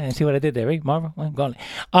 Yeah, see what I did there, right? Marvel? Gauntlet.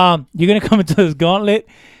 You're going to come into this gauntlet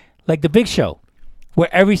like the Big Show, where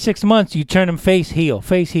every 6 months you turn him face, heel,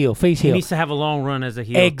 face, heel, face, heel. He needs to have a long run as a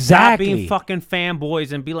heel. Exactly. Stop being fucking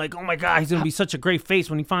fanboys and be like, oh my God, he's going to be such a great face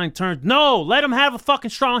when he finally turns. No, let him have a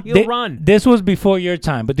fucking strong heel run. This was before your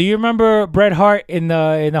time, but do you remember Bret Hart in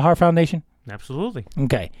the Hart Foundation? Absolutely.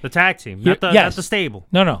 Okay. The tag team, not the stable.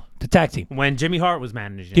 No, the tag team. When Jimmy Hart was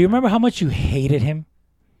managing. Do you remember how much you hated him?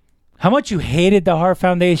 How much you hated the Hart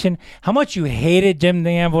Foundation? How much you hated Jim the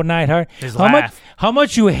Anvil Neidhart? His laugh. How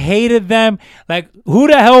much you hated them? Like, who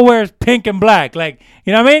the hell wears pink and black? Like,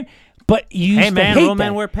 you know what I mean? But you used to hate real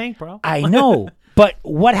men that. wear pink, bro. I know. But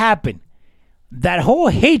what happened? That whole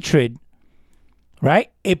hatred, right?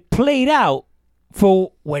 It played out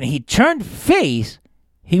for when he turned face,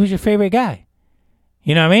 he was your favorite guy.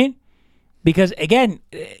 You know what I mean? Because, again,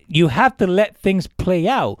 you have to let things play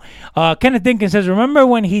out. Kenneth Dinkins says, remember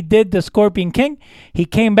when he did the Scorpion King? He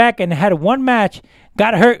came back and had one match,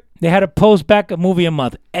 got hurt. They had to post back a movie a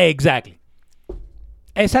month. Exactly.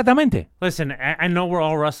 Exactamente. Listen, I know we're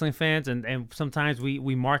all wrestling fans, and sometimes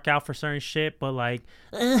we mark out for certain shit, but like,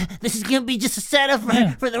 this is going to be just a setup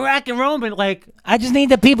for The Rock and Roman. Like, I just need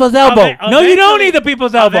the people's elbow. No, you don't need the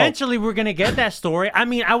people's elbow. Eventually, we're going to get that story. I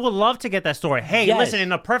mean, I would love to get that story. Hey, listen,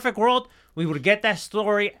 in a perfect world, we would get that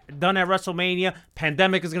story done at WrestleMania.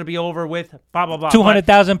 Pandemic is going to be over with. Blah blah blah.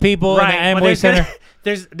 200,000 people in the Amway Center.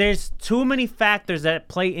 There's too many factors that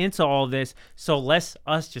play into all this. So let's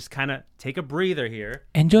us just kind of take a breather here,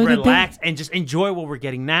 relax, and just enjoy what we're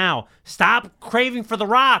getting now. Stop craving for The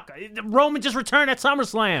Rock. Roman just returned at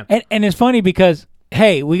SummerSlam. And it's funny because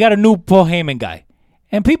hey, we got a new Paul Heyman guy,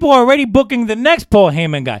 and people are already booking the next Paul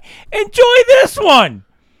Heyman guy. Enjoy this one.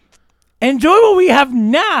 Enjoy what we have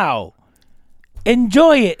now.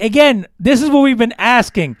 Enjoy it. Again, this is what we've been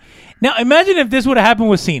asking. Now, imagine if this would have happened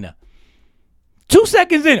with Cena. 2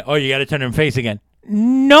 seconds in, you got to turn him face again.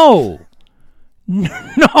 No.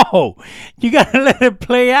 No. You got to let it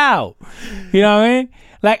play out. You know what I mean?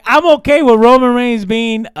 Like, I'm okay with Roman Reigns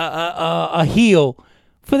being a heel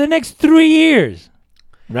for the next 3 years.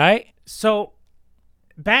 Right? So,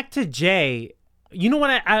 back to Jay. You know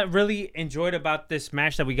what I really enjoyed about this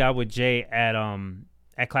match that we got with Jay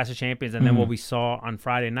at Clash of Champions, and then what we saw on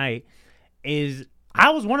Friday night is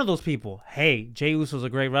I was one of those people. Hey, Jey Uso's a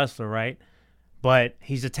great wrestler, right? But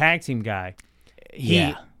he's a tag team guy.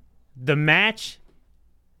 The match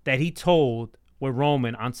that he told with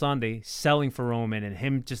Roman on Sunday, selling for Roman and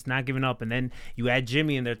him just not giving up, and then you add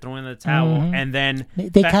Jimmy in there throwing in the towel, and then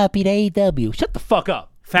they copied AEW. Shut the fuck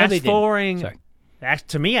up. Fast forwarding. Sorry.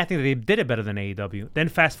 To me, I think they did it better than AEW. Then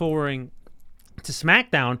fast forwarding to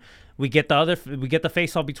SmackDown. We get the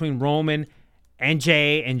face off between Roman and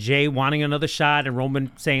Jay wanting another shot, and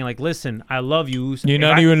Roman saying like, "Listen, I love you. You're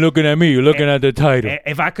not even looking at me. You're looking at the title.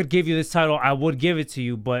 If I could give you this title, I would give it to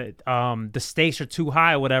you, but the stakes are too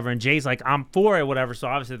high, or whatever." And Jay's like, "I'm for it, whatever." So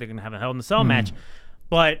obviously they're gonna have a Hell in a Cell match.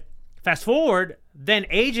 But fast forward, then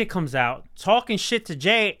AJ comes out talking shit to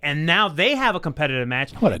Jay, and now they have a competitive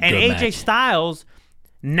match. What a good AJ match. Styles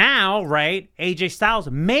now, right? AJ Styles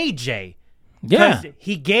made Jay. Yeah.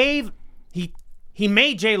 He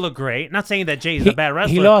made Jay look great. Not saying that Jay is a bad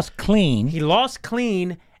wrestler. He lost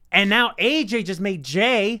clean. And now AJ just made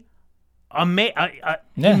Jay he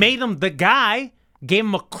made him the guy, gave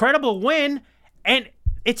him a credible win, and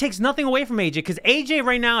it takes nothing away from AJ, because AJ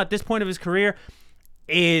right now at this point of his career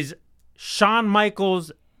is Shawn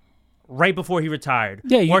Michaels right before he retired.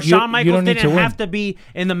 Yeah, Shawn Michaels didn't have to to be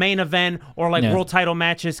in the main event or world title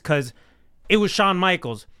matches because it was Shawn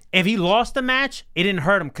Michaels. If he lost the match, it didn't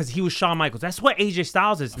hurt him because he was Shawn Michaels. That's what AJ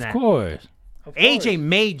Styles is now. Of course. AJ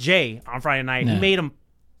made Jay on Friday night. He made him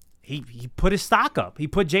he put his stock up. He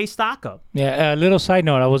put Jay's stock up. Yeah, a little side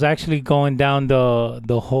note. I was actually going down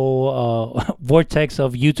the whole vortex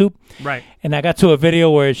of YouTube. Right. And I got to a video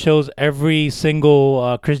where it shows every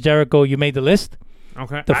single Chris Jericho You Made the List.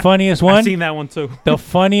 Okay. The funniest one. I've seen that one too. The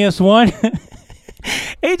funniest one.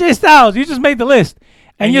 AJ Styles, you just made the list.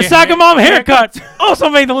 And your soccer mom haircut also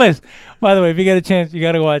made the list. By the way, if you get a chance, you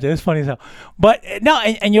got to watch it. It's funny as hell. But no,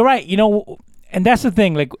 and you're right. You know, and that's the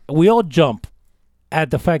thing. Like, we all jump at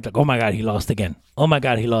the fact, like, oh my God, he lost again. Oh my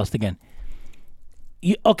God, he lost again.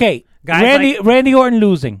 Okay, Guys Randy Orton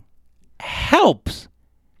losing helps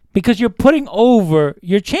because you're putting over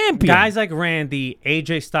your champion. Guys like Randy,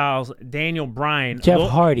 AJ Styles, Daniel Bryan,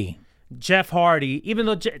 Jeff Hardy, even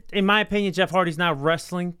though, in my opinion, Jeff Hardy's not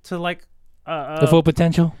wrestling to like the full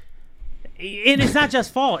potential. And it's not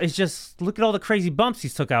just fault. It's just look at all the crazy bumps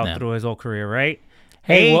he's took out through his whole career, right?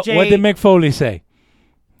 Hey, AJ, what did Mick Foley say?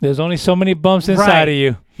 There's only so many bumps inside of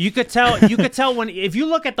you. You could tell. You could tell when if you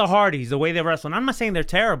look at the Hardys, the way they wrestle. And I'm not saying they're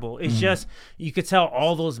terrible. It's just you could tell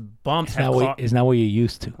all those bumps it's not what you're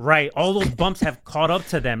used to. Right, all those bumps have caught up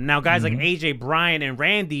to them. Now, guys like AJ, Bryan, and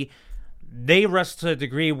Randy, they wrestle to a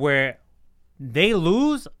degree where they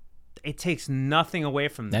lose. It takes nothing away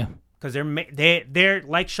from them because they're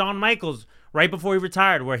like Shawn Michaels right before he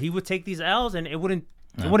retired, where he would take these L's and it wouldn't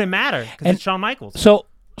matter because it's Shawn Michaels.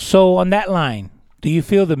 So on that line. Do you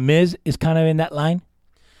feel The Miz is kind of in that line?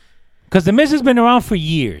 Because The Miz has been around for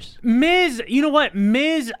years. Miz, you know what?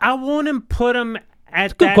 Miz, I wouldn't put him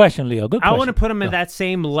at Good question, Leo. Good question. I wouldn't put him at that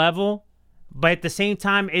same level, but at the same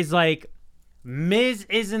time, is like Miz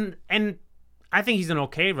isn't, and I think he's an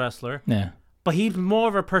okay wrestler. Yeah. But he's more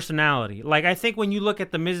of a personality. Like, I think when you look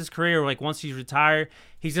at the Miz's career, like once he's retired,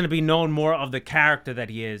 he's going to be known more of the character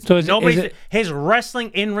that he is. So his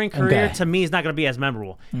wrestling in-ring career to me is not going to be as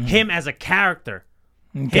memorable. Him as a character.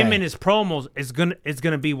 Him and his promos is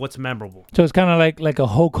gonna be what's memorable. So it's kind of like a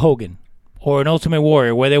Hulk Hogan or an Ultimate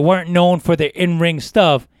Warrior, where they weren't known for their in-ring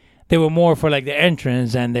stuff. They were more for like their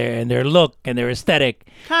entrance and their look and their aesthetic.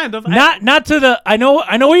 Kind of. Not to the. I know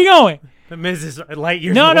where you're going. The Miz is light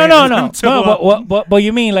years. No. But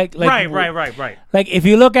you mean like right. Like if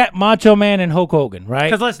you look at Macho Man and Hulk Hogan,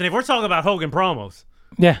 right? Because listen, if we're talking about Hogan promos,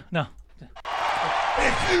 If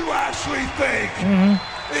you actually think.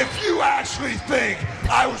 If you actually think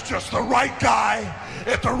I was just the right guy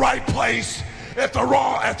at the right place at the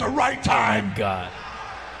right time. Oh my God.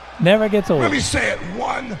 Never gets old. Let me say it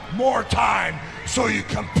one more time so you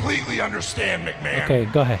completely understand, McMahon. Okay,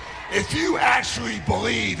 go ahead. If you actually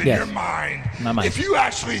believe in your mind, if you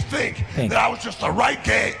actually think that I was just the right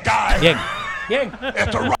guy at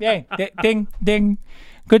the right ding.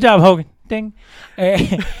 Good job, Hogan. Ding.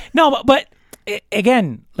 No, but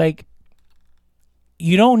again, like,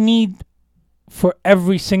 you don't need for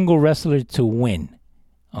every single wrestler to win,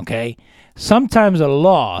 okay? Sometimes a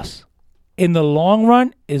loss in the long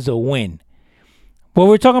run is a win. What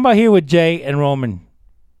we're talking about here with Jay and Roman,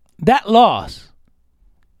 that loss,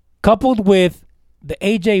 coupled with the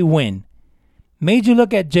AJ win, made you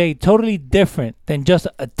look at Jay totally different than just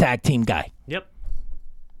a tag team guy. Yep.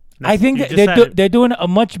 I think they're doing a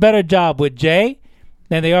much better job with Jay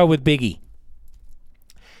than they are with Big E.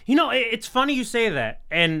 You know, it's funny you say that,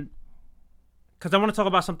 and because I want to talk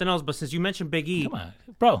about something else, but since you mentioned Big E, come on,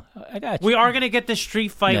 bro, I got you. We are gonna get this street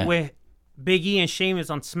fight with Big E and Sheamus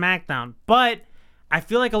on SmackDown, but I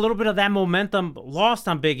feel like a little bit of that momentum lost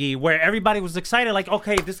on Big E, where everybody was excited, like,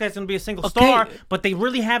 okay, this guy's gonna be a single star, but they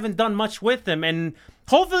really haven't done much with him, and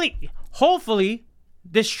hopefully,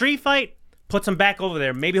 this street fight puts him back over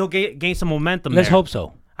there. Maybe he'll gain some momentum. Let's hope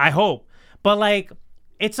so. I hope, but like.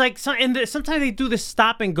 It's like sometimes they do this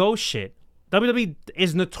stop and go shit. WWE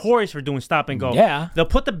is notorious for doing stop and go. Yeah. They'll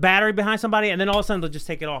put the battery behind somebody, and then all of a sudden they'll just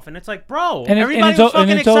take it off. And it's like, bro, and everybody's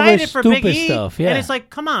fucking excited for Big E. Stuff, yeah. And it's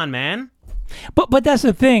like, come on, man. But that's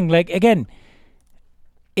the thing. Like, again,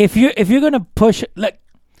 if you're gonna push, like,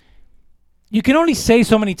 you can only say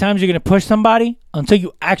so many times you're gonna push somebody until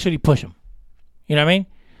you actually push them. You know what I mean?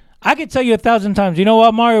 I could tell you 1,000 times, you know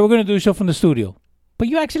what, Mario, we're gonna do a show from the studio. But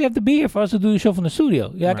you actually have to be here for us to do the show from the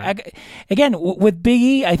studio. Right. Again, with Big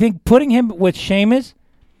E, I think putting him with Sheamus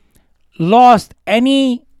lost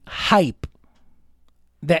any hype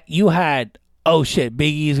that you had. Oh, shit,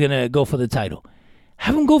 Big E is going to go for the title.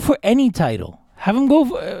 Have him go for any title. Have him go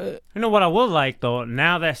for... You know what I would like, though?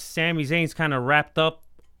 Now that Sami Zayn's kind of wrapped up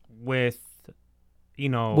with,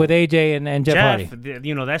 with AJ and Jeff Hardy.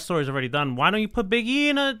 That story's already done. Why don't you put Big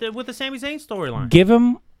E with the Sami Zayn storyline? Give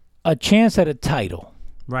him a chance at a title.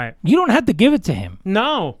 Right. You don't have to give it to him.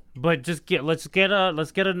 No, but just let's get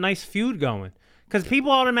a nice feud going. Because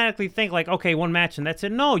people automatically think like, okay, one match and that's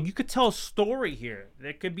it. No, you could tell a story here.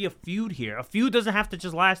 There could be a feud here. A feud doesn't have to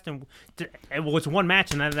just last and it's one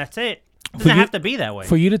match and that's it. It doesn't have to be that way.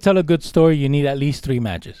 For you to tell a good story, you need at least 3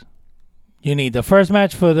 matches. You need the first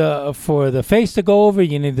match for the face to go over.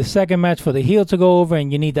 You need the second match for the heel to go over,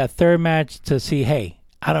 and you need that third match to see, hey,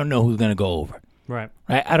 I don't know who's gonna go over. Right.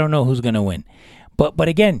 I don't know who's gonna win. But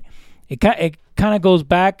again, it kind of goes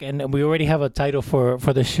back, and we already have a title for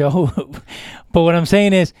the show. But what I'm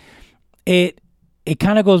saying is, it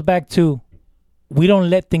kind of goes back to we don't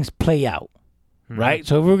let things play out, right?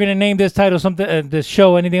 So if we're gonna name this title something, this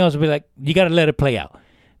show, anything else, we'll be like, you gotta let it play out.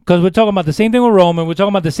 Because we're talking about the same thing with Roman. We're talking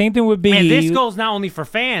about the same thing with Big E. And this goes not only for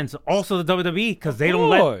fans, also the WWE, because they don't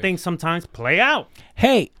let things sometimes play out.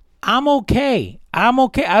 Hey, I'm okay.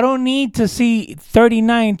 I don't need to see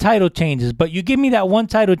 39 title changes, but you give me that one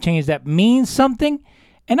title change that means something,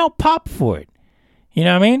 and I'll pop for it. You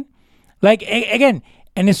know what I mean? Like, again,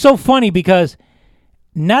 and it's so funny because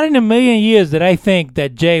not in a million years did I think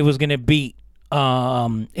that Jay was going to beat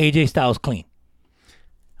AJ Styles clean.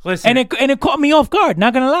 Listen, and it caught me off guard,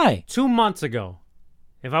 not gonna lie. 2 months ago,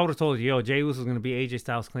 if I would have told you, yo, Jay Uso was gonna be AJ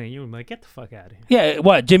Styles clean, you would be like, get the fuck out of here. Yeah,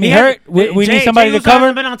 what? Jimmy hurt? We need somebody Jay to cover.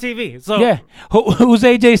 Hasn't been on TV, so yeah. Who's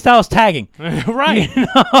AJ Styles tagging? Right. You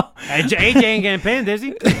know? AJ ain't getting pinned, is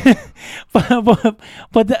he?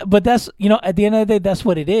 but that's, you know, at the end of the day, that's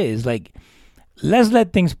what it is. Like, let's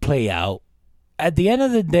let things play out. At the end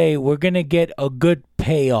of the day, we're gonna get a good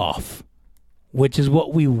payoff, which is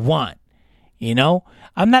what we want. You know,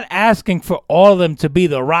 I'm not asking for all of them to be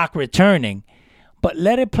The Rock returning, but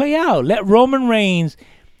let it play out. Let Roman Reigns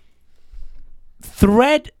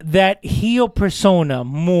thread that heel persona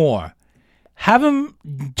more. Have him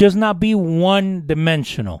just not be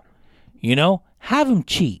one-dimensional. You know, have him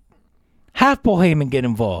cheat. Have Paul Heyman get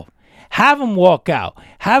involved. Have him walk out.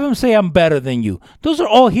 Have him say, I'm better than you. Those are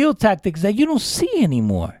all heel tactics that you don't see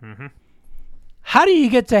anymore. Mm-hmm. How do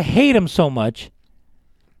you get to hate him so much?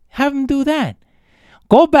 Have him do that.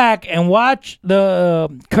 Go back and watch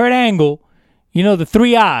the Kurt Angle, you know, the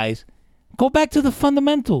 3 eyes. Go back to the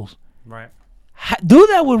fundamentals. Right. Do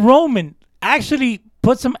that with Roman. Actually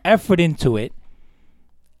put some effort into it.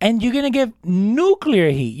 And you're going to get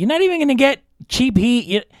nuclear heat. You're not even going to get cheap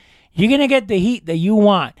heat. You're going to get the heat that you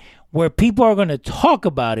want, where people are going to talk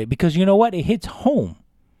about it because, you know what? It hits home.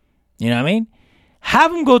 You know what I mean?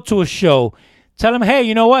 Have him go to a show. Tell him, hey,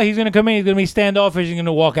 you know what? He's going to come in. He's going to be standoffish. He's going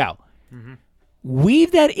to walk out. Mm-hmm.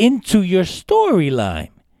 Weave that into your storyline.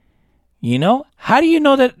 You know? How do you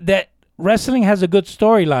know that wrestling has a good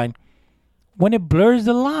storyline? When it blurs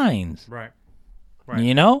the lines. Right.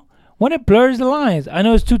 You know? When it blurs the lines. I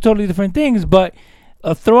know it's 2 totally different things, but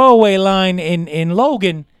a throwaway line in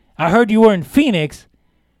Logan, I heard you were in Phoenix,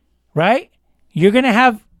 right? You're going to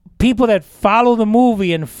have people that follow the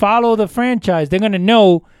movie and follow the franchise. They're going to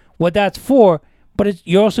know what that's for. But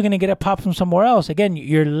you're also going to get a pop from somewhere else. Again,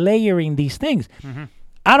 you're layering these things. Mm-hmm.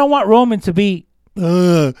 I don't want Roman to be,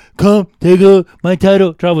 come take my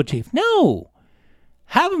title, Tribal Chief. No.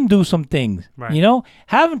 Have him do some things. Right. You know?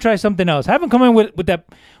 Have him try something else. Have him come in with that.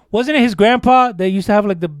 Wasn't it his grandpa that used to have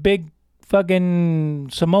like the big fucking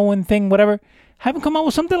Samoan thing, whatever? Have him come out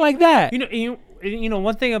with something like that. You know,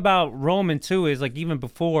 one thing about Roman, too, is like even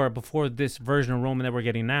before this version of Roman that we're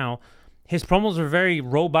getting now, his promos were very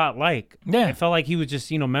robot-like. Yeah. It felt like he was just,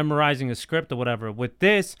 memorizing a script or whatever. With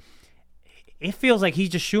this, it feels like he's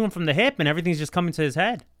just shooting from the hip and everything's just coming to his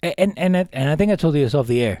head. And I think I told you this off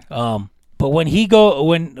the air. But when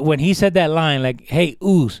he said that line, like, hey,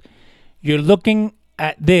 Oos, you're looking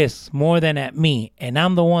at this more than at me, and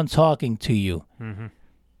I'm the one talking to you. Mm-hmm.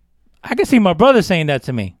 I can see my brother saying that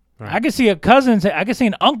to me. Right. I can see a cousin I can see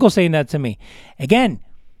an uncle saying that to me. Again,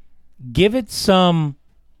 give it some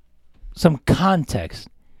context,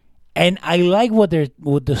 and I like with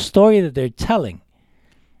the story that they're telling.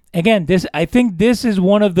 Again, I think this is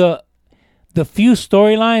one of the few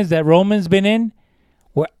storylines that Roman's been in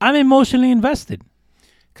where I'm emotionally invested.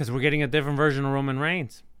 Because we're getting a different version of Roman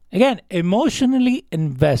Reigns. Again, emotionally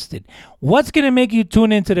invested. What's going to make you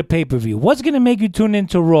tune into the pay-per-view? What's going to make you tune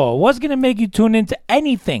into Raw? What's going to make you tune into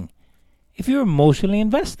anything if you're emotionally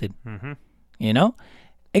invested? Mm-hmm. You know?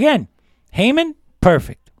 Again, Heyman,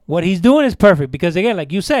 perfect. What he's doing is perfect because, again,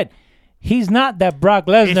 like you said, he's not that Brock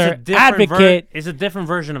Lesnar advocate. It's a different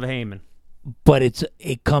version of Heyman. But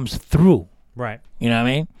it comes through. Right. You know what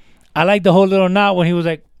I mean? I like the whole little nod when he was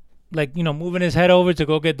like, moving his head over to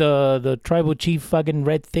go get the Tribal Chief fucking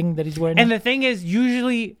red thing that he's wearing. And the thing is,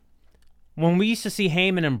 usually when we used to see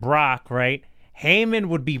Heyman and Brock, right, Heyman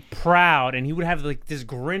would be proud, and he would have like this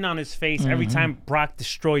grin on his face every time Brock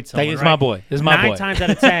destroyed someone. Like, it's my boy. It's my boy. 9 times out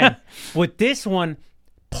of 10. With this one,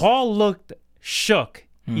 Paul looked shook.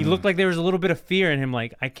 He looked like there was a little bit of fear in him.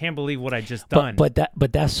 Like, I can't believe what I just done. But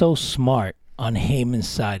that's so smart on Heyman's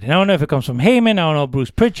side. And I don't know if it comes from Heyman. I don't know,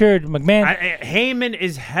 Bruce Pritchard, McMahon. Heyman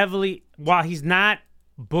is heavily, while he's not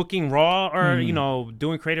booking Raw or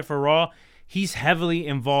doing creative for Raw, he's heavily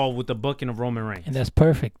involved with the booking of Roman Reigns. And that's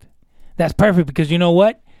perfect. That's perfect because you know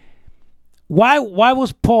what? Why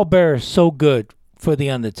was Paul Bearer so good for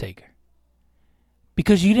The Undertaker?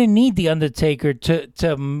 Because you didn't need The Undertaker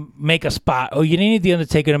to make a spot, or you didn't need The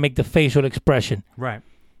Undertaker to make the facial expression. Right.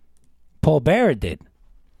 Paul Bearer did.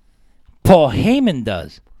 Paul Heyman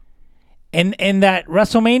does. And in that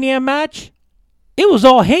WrestleMania match, it was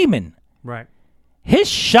all Heyman. Right. His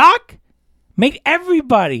shock made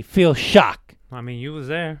everybody feel shock. I mean, you was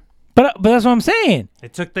there. But that's what I'm saying.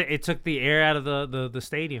 It took the air out of the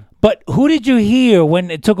stadium. But who did you hear when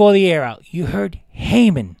it took all the air out? You heard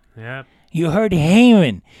Heyman. Yeah. You heard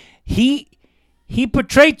Heyman. He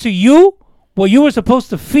portrayed to you what you were supposed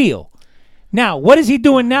to feel. Now, what is he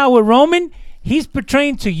doing now with Roman? He's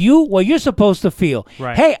portraying to you what you're supposed to feel.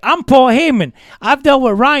 Right. Hey, I'm Paul Heyman. I've dealt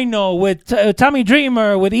with Rhino, with Tommy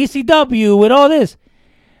Dreamer, with ECW, with all this.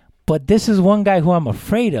 But this is one guy who I'm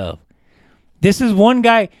afraid of. This is one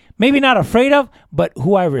guy, maybe not afraid of, but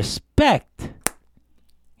who I respect.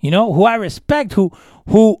 You know, who I respect, who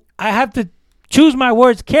I have to choose my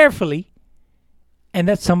words carefully. And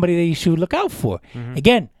that's somebody that you should look out for. Mm-hmm.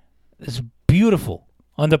 Again, it's beautiful.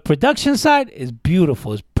 On the production side, it's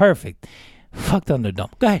beautiful. It's perfect. Fuck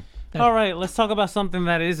Thunderdome. Go ahead. All right, let's talk about something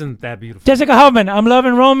that isn't that beautiful. Jessica Huffman, I'm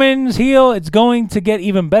loving Roman's heel. It's going to get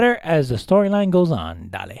even better as the storyline goes on.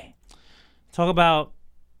 Dale. Talk about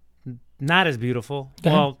not as beautiful.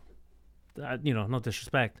 Well, no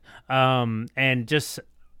disrespect. And just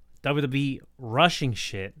WWE rushing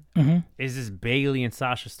shit is this Bayley and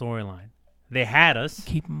Sasha storyline. They had us.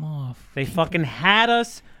 Keep them off. They fucking had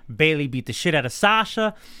us. Bayley beat the shit out of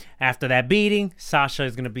Sasha. After that beating, Sasha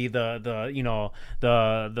is gonna be the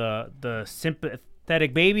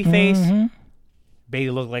sympathetic baby face. Bayley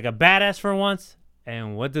looked like a badass for once.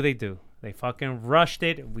 And what do? They fucking rushed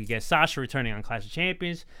it. We get Sasha returning on Clash of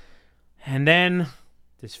Champions. And then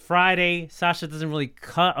this Friday, Sasha doesn't really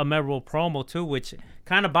cut a memorable promo too, which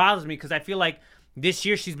kind of bothers me because I feel like this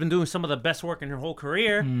year she's been doing some of the best work in her whole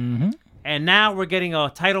career. And now we're getting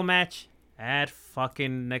a title match at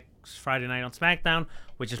fucking next Friday night on SmackDown,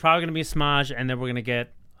 which is probably going to be a smudge, and then we're going to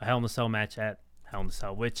get a Hell in a Cell match at Hell in a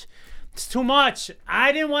Cell, which is too much.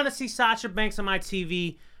 I didn't want to see Sasha Banks on my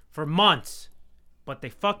TV for months, but they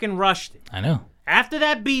fucking rushed it. I know. After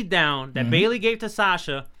that beatdown that Bayley gave to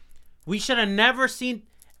Sasha, we should have never seen...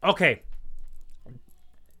 Okay.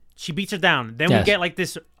 She beats her down. Then we get like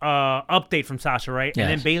this update from Sasha, right? Yes.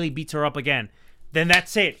 And then Bayley beats her up again. Then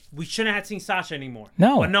that's it. We shouldn't have seen Sasha anymore.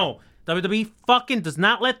 No. But no. WWE fucking does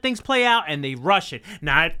not let things play out, and they rush it.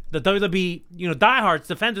 Now, the WWE, diehards,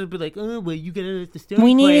 defenders would be like, oh, well, you gotta let the story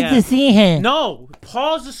We needed to see him. No.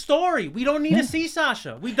 Pause the story. We don't need to see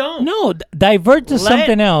Sasha. We don't. No. Divert to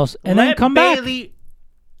something else, and then come back. Let Bayley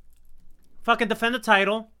fucking defend the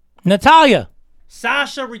title. Natalia.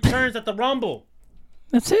 Sasha returns at the Rumble.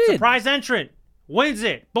 That's it. Surprise entrant. Wins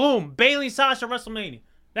it. Boom. Bayley and Sasha WrestleMania.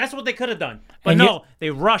 That's what they could have done. But And no, they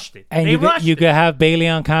rushed it. And they rushed you it. could have Bayley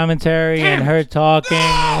on commentary Damn and it. her talking.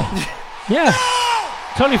 Yeah.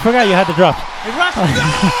 Totally forgot you had the drops. They rushed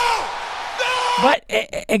it. But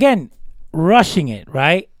again, rushing it,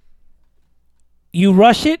 right? You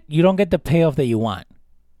rush it, you don't get the payoff that you want,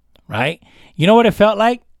 right? You know what it felt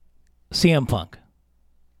like? CM Punk.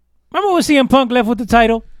 Remember when CM Punk left with the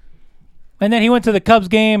title? And then he went to the Cubs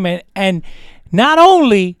game, and not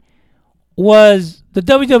only was the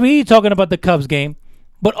WWE talking about the Cubs game,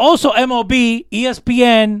 but also MLB,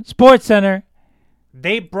 ESPN, SportsCenter.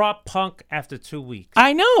 They brought Punk after 2 weeks.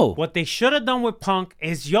 I know. What they should have done with Punk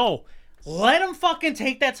is, let him fucking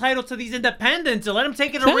take that title to these independents and let him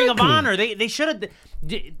take it to Ring of Honor. They should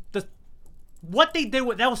have... What they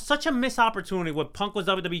did, that was such a missed opportunity when Punk was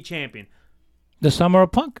WWE champion. The summer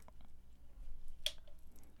of Punk.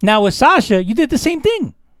 Now with Sasha, you did the same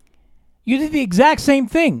thing. You did the exact same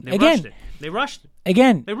thing. They rushed it.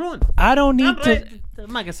 Again. They ruined it. I don't need to... I'm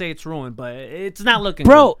not going to say it's ruined, but it's not looking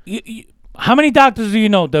Bro, good. How many doctors do you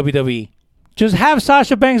know, WWE? Just have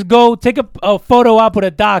Sasha Banks go take a photo up with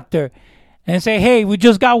a doctor and say, hey, we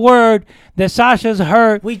just got word that Sasha's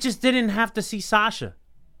hurt. We just didn't have to see Sasha.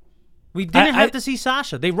 We didn't have to see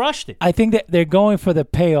Sasha. They rushed it. I think that they're going for the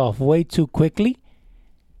payoff way too quickly.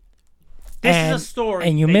 This is a story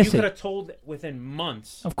and you that miss you could it. have told within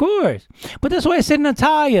months. Of course. But that's why I said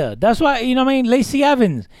Natalia. That's why, you know what I mean? Lacey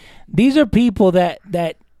Evans. These are people that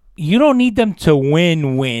you don't need them to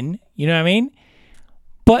win. You know what I mean?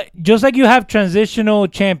 But just like you have transitional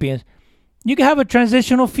champions, you can have a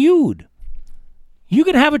transitional feud. You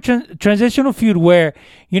can have a transitional feud where,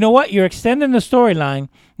 you know what? You're extending the storyline.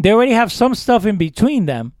 They already have some stuff in between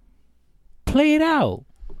them. Play it out.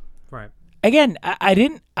 Right. Again, I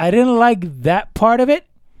didn't like that part of it,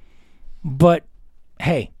 but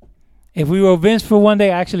hey, if we were Vince for one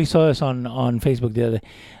day, I actually saw this on Facebook the other day.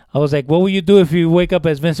 I was like, what would you do if you wake up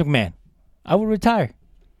as Vince McMahon? I would retire.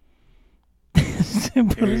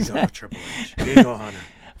 Simple Here you as go, that. Triple H. Here you go, Hunter.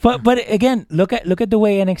 But again, look at the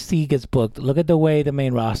way NXT gets booked. Look at the way the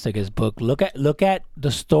main roster gets booked. Look at the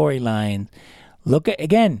storyline. Look at,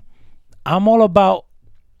 again, I'm all about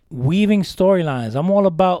weaving storylines. I'm all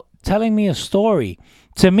about telling me a story.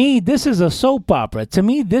 To me, this is a soap opera. To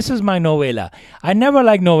me, this is my novela. I never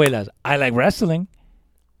like novelas. I like wrestling.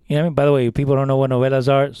 You know what I mean? By the way, if people don't know what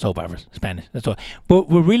novelas are, soap operas, Spanish. That's all. But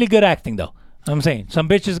we're really good acting, though. I'm saying some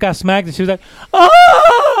bitches got smacked and she was like,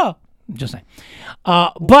 ah! Just saying.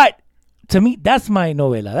 But to me, that's my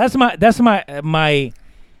novela. That's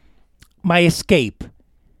my escape.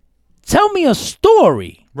 Tell me a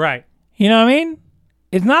story. Right. You know what I mean?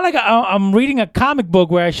 It's not like I'm reading a comic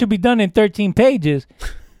book where I should be done in 13 pages.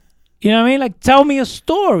 You know what I mean? Like, tell me a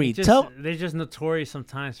story. They're just notorious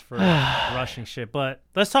sometimes for rushing shit. But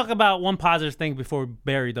let's talk about one positive thing before we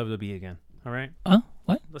bury WWE again. All right?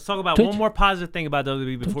 What? Let's talk about Twitch? one more positive thing about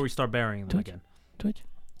WWE before we start burying them again. Twitch.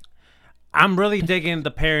 I'm really digging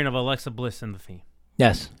the pairing of Alexa Bliss and The Fiend.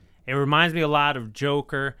 Yes. It reminds me a lot of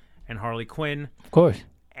Joker and Harley Quinn. Of course.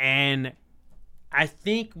 And I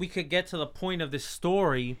think we could get to the point of this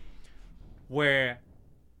story where,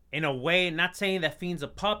 in a way, not saying that Fiend's a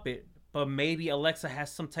puppet, but maybe Alexa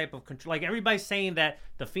has some type of control. Like, everybody's saying that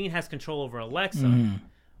the Fiend has control over Alexa. Mm-hmm.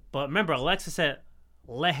 But remember, Alexa said,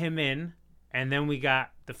 let him in. And then we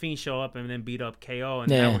got the Fiend show up and then beat up KO.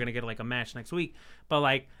 And now we're going to get like a match next week. But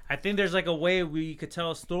like, I think there's like a way we could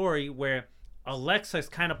tell a story where Alexa is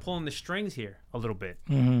kind of pulling the strings here a little bit.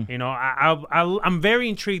 Mm-hmm. You know, I'm very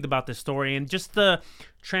intrigued about this story, and just the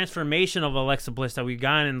transformation of Alexa Bliss that we've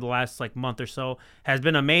gotten in the last like month or so has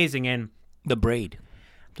been amazing. And the braid,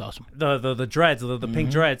 it's awesome. The dreads, the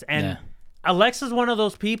pink dreads, and Alexa's one of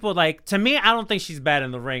those people. Like, to me, I don't think she's bad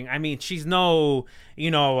in the ring. I mean, she's no,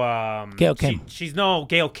 Gail Kim. She's no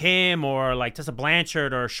Gail Kim or like Tessa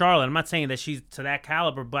Blanchard or Charlotte. I'm not saying that she's to that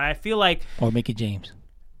caliber, but I feel like or Mickie James,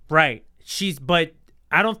 right? But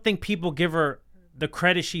I don't think people give her the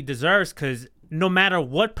credit she deserves, because no matter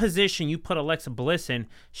what position you put Alexa Bliss in,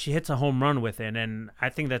 she hits a home run with it, and I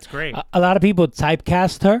think that's great. A lot of people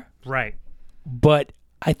typecast her, right? But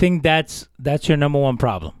I think that's your number one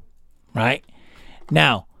problem, right?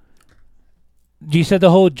 Now, you said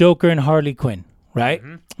the whole Joker and Harley Quinn, right?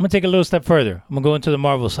 Mm-hmm. I'm gonna take a little step further. I'm gonna go into the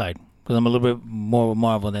Marvel side because I'm a little bit more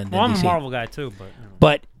Marvel than I'm DC. a Marvel guy too, but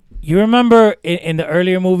But you remember in the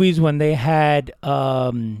earlier movies when they had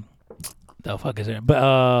the fuck is it?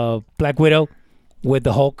 Black Widow with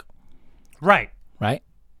the Hulk, right?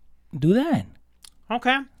 Do that.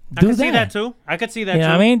 Okay, I can see that too. I could see that. You too. know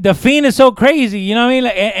what I mean? The Fiend is so crazy. You know what I mean?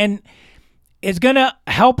 Like, and it's gonna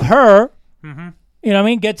help her. Mm-hmm. You know what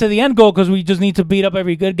I mean? Get to the end goal, because we just need to beat up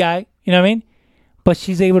every good guy. You know what I mean? But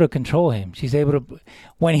she's able to control him. She's able to,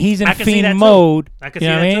 when he's in Fiend mode. I can see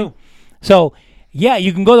that too. So yeah,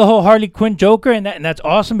 you can go the whole Harley Quinn Joker, and that's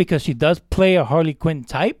awesome because she does play a Harley Quinn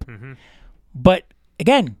type. Mm-hmm. But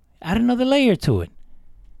again, add another layer to it.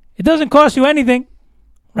 It doesn't cost you anything,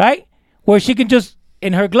 right? Where she can just,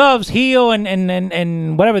 in her gloves, heal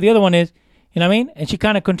and whatever the other one is, you know what I mean? And she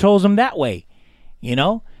kind of controls them that way, you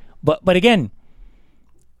know? But again,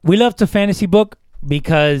 we love to fantasy book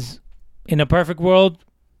because in a perfect world,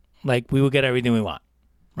 like, we would get everything we want,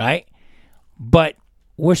 right? But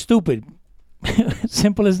we're stupid.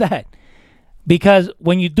 Simple as that. Because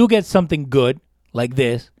when you do get something good like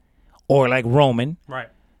this, or like Roman, right?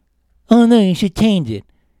 Oh no, you should change it.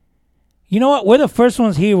 You know what? We're the first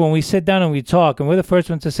ones here when we sit down and we talk, and we're the first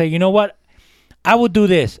ones to say, you know what? I would do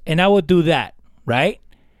this and I would do that, right?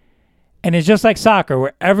 And it's just like soccer,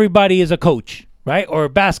 where everybody is a coach, right? Or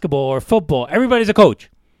basketball or football, everybody's a coach.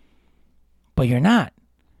 But you're not.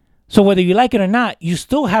 So whether you like it or not, you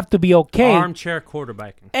still have to be okay. Armchair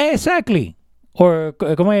quarterbacking. Exactly. Or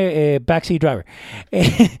como backseat driver.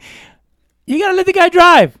 You got to let the guy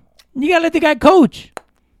drive. You got to let the guy coach.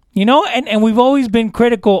 You know, and we've always been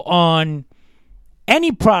critical on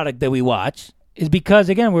any product that we watch is because,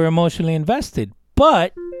 again, we're emotionally invested.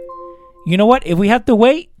 But you know what? If we have to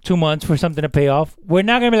wait 2 months for something to pay off, we're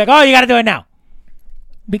not going to be like, oh, you got to do it now.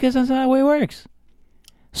 Because that's not the way it works.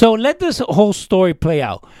 So let this whole story play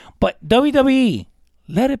out. But WWE,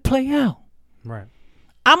 let it play out. Right.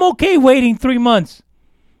 I'm okay waiting 3 months.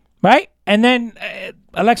 Right? And then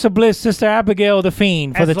Alexa Bliss, Sister Abigail, The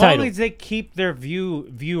Fiend for the title. As long as they keep their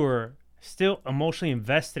viewer still emotionally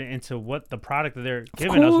invested into what the product that they're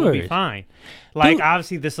giving us will be fine. Like,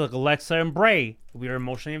 obviously, this is like Alexa and Bray. We are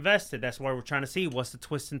emotionally invested. That's why we're trying to see what's the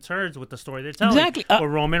twists and turns with the story they're telling. Exactly. Or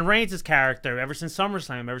Roman Reigns' character, ever since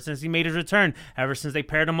SummerSlam, ever since he made his return, ever since they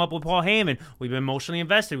paired him up with Paul Heyman, we've been emotionally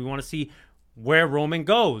invested. We want to see where Roman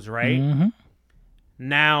goes, right? Mm-hmm.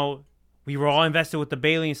 Now, we were all invested with the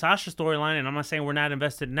Bayley and Sasha storyline, and I'm not saying we're not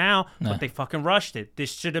invested now, but they fucking rushed it. They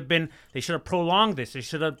should have prolonged this. They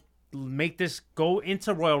should have make this go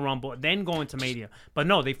into Royal Rumble, then go into Mania. But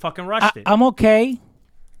no, they fucking rushed it. I'm okay.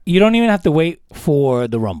 You don't even have to wait for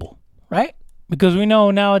the Rumble, right? Because we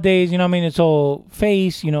know nowadays, it's all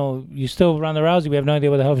face. You still Ronda Rousey. We have no idea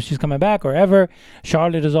whether the hell she's coming back or ever.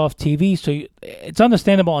 Charlotte is off TV, so it's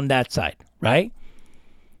understandable on that side, right?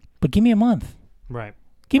 But give me a month. Right.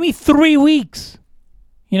 Give me 3 weeks.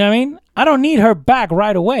 You know what I mean? I don't need her back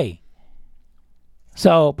right away.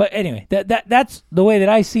 So, but anyway, that's the way that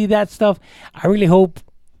I see that stuff. I really hope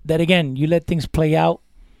that, again, you let things play out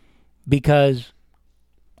because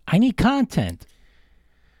I need content.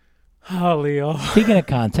 Oh, Leo. Speaking of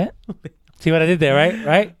content, see what I did there, right?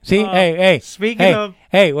 Right? See? Hey. Speaking of...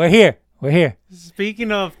 Hey, we're here.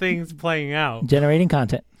 Speaking of things playing out. Generating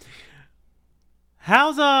content.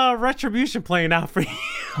 How's Retribution playing out for you?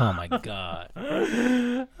 Oh, my God.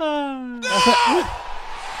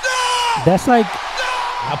 That's like...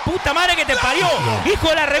 La puta madre que te parió. Hijo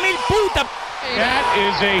de la remil puta. That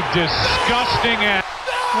is a disgusting act.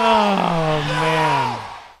 Oh, man.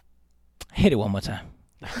 Hit it one more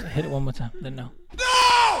time. Then no.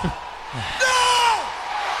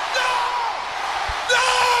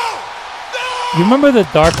 You remember the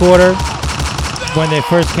Dark Order when they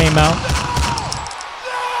first came out?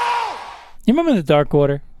 You remember the Dark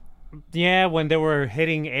Order? Yeah, when they were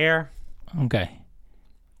hitting air. Okay.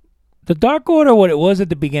 The Dark Order, what it was at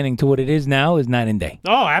the beginning to what it is now, is night and day.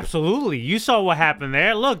 Oh, absolutely. You saw what happened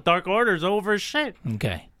there. Look, Dark Order's over as shit.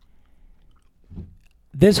 Okay.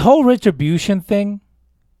 This whole Retribution thing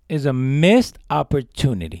is a missed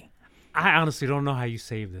opportunity. I honestly don't know how you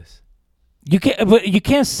save this. But you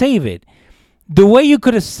can't save it. The way you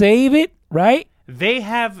could have saved it, right?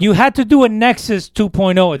 You had to do a Nexus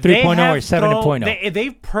 2.0 or 3.0 or 7.0. They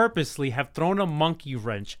purposely have thrown a monkey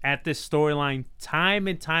wrench at this storyline time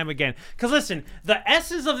and time again. Because listen, the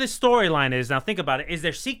essence of this storyline is, now think about it, is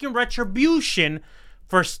they're seeking retribution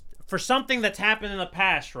for something that's happened in the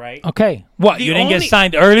past, right? Okay. What, you didn't get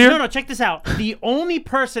signed earlier? No, check this out. The only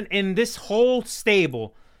person in this whole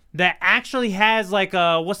stable that actually has like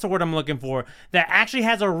what's the word I'm looking for? That actually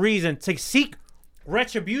has a reason to seek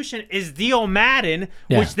retribution is Dio Madden,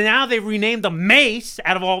 which now they've renamed the Mace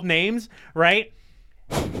out of all names, right?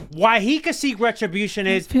 Why he could seek retribution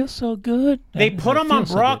is... It feels so good. They put him on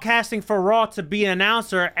broadcasting for Raw to be an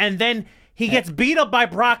announcer, and then he gets beat up by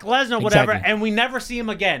Brock Lesnar or whatever, and we never see him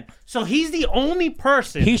again. So he's the only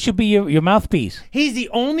person... He should be your mouthpiece. He's the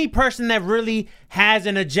only person that really has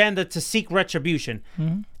an agenda to seek retribution.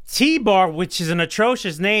 Mm-hmm. T-Bar, which is an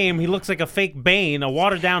atrocious name. He looks like a fake Bane, a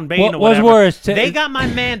watered-down Bane or whatever. What's worse? They got my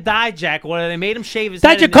man Dijak, or they made him shave his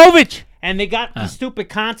head. Dijakovic! And they got the stupid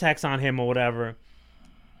contacts on him or whatever.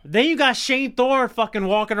 Then you got Shane Thor fucking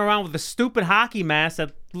walking around with a stupid hockey mask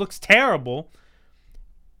that looks terrible.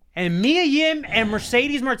 And Mia Yim and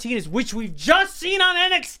Mercedes Martinez, which we've just seen on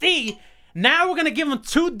NXT. Now we're going to give them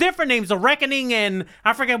two different names, The Reckoning and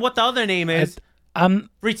I forget what the other name is.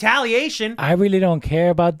 Retaliation. I really don't care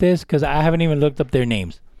about this because I haven't even looked up their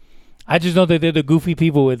names. I just know that they're the goofy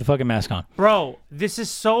people with the fucking mask on. Bro, this is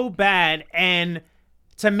so bad. And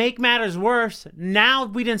to make matters worse, now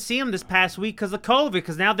we didn't see them this past week because of COVID.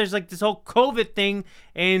 Because now there's like this whole COVID thing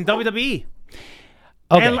in WWE.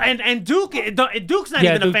 Okay. And Duke's not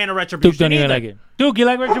even a fan of Retribution. Duke don't even like it. Duke, you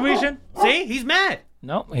like Retribution? See? He's mad.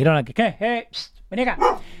 No, he don't like it. Okay, hey,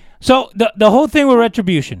 psst, so the whole thing with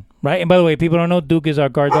Retribution, right? And by the way, people don't know Duke is our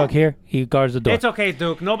guard dog here. He guards the door. It's okay,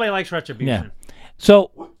 Duke. Nobody likes Retribution. Yeah.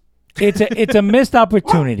 So it's a missed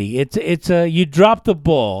opportunity. It's a you drop the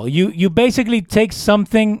ball. You basically take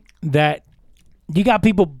something that you got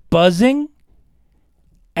people buzzing,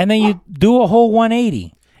 and then you do a whole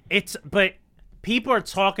 180. But people are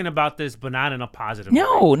talking about this, but not in a positive way.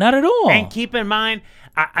 No, not at all. And keep in mind,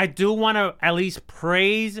 I do want to at least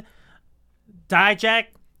praise Dijak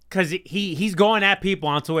because he's going at people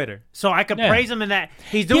on Twitter. So I could Yeah. praise him in that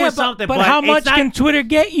he's doing something. But how it's much not- can Twitter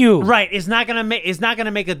get you? Right, it's not gonna make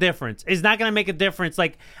a difference. It's not gonna make a difference.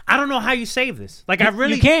 Like I don't know how you save this. Like I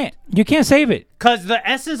really You can't save it. because the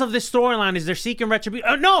essence of this storyline is they're seeking retribution.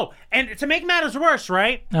 Oh no! And to make matters worse,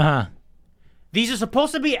 right? These are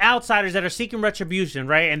supposed to be outsiders that are seeking retribution,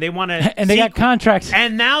 right? And they want to. And they got contracts.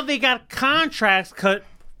 And now they got contracts.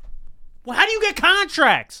 Well, how do you get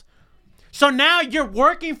contracts? So now you're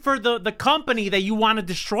working for the company that you want to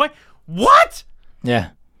destroy. What?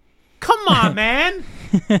 Yeah. Come on, man.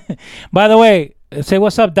 By the way, say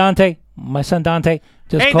what's up, Dante. My son Dante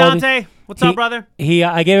just Hey, called. Dante. What's up, brother?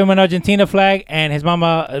 I gave him an Argentina flag, and his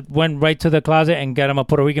mama went right to the closet and got him a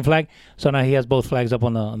Puerto Rican flag. So now he has both flags up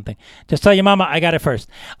on the thing. Just tell your mama I got it first.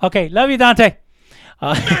 Okay, love you, Dante.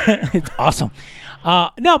 It's awesome.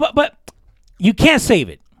 No, but you can't save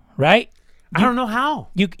it, right? I don't know how.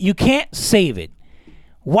 You can't save it.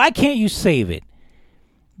 Why can't you save it?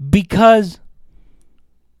 Because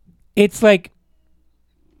it's like,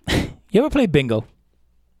 you ever play bingo?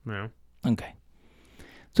 No. Okay.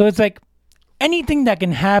 So it's like anything that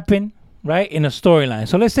can happen, right, in a storyline.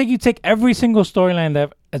 So let's say you take every single storyline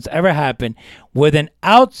that's ever happened with an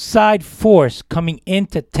outside force coming in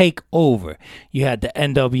to take over. You had the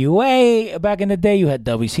NWA back in the day. You had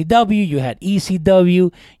WCW. You had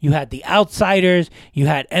ECW. You had the Outsiders. You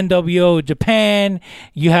had NWO Japan.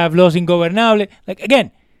 You have Los Ingobernables. Like,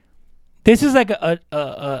 again, this is like a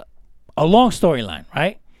long storyline,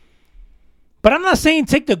 right? But I'm not saying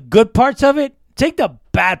take the good parts of it. Take the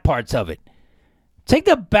bad parts of it. Take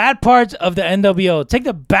the bad parts of the NWO. Take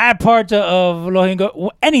the bad parts of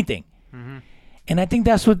anything. Mm-hmm. And I think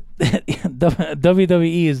that's what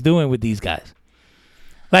WWE is doing with these guys.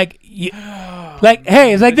 Like,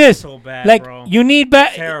 hey, it's like this. So bad, like, bro. you need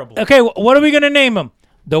bad. Terrible. Okay, what are we gonna name them?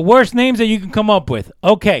 The worst names that you can come up with.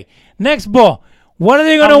 Okay, next ball. What are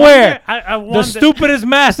they gonna wear? I wonder, the stupidest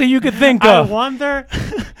mask that you could think I of. wonder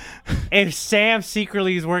if Sam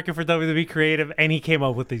secretly is working for WWE Creative and he came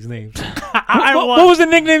up with these names. What was the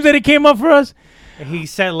nicknames that he came up for us? He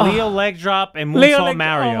said Leo Leg Drop and Moonsault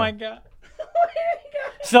Mario. Oh my god.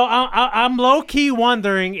 So I'm low key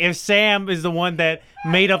wondering if Sam is the one that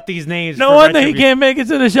made up these names. No wonder he can't make it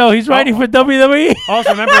to the show. He's writing for WWE.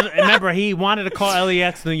 Also, remember he wanted to call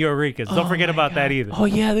LAX the New Yorkers. Don't forget about that either. Oh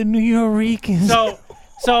yeah, the New Yorkers.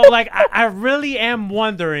 So like I really am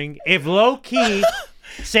wondering if low key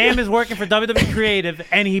Sam is working for WWE Creative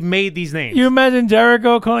and he made these names. You imagine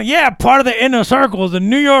Jericho calling, part of the inner circle is the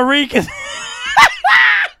New Yorkers.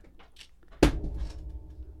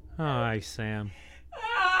 Hi, Sam.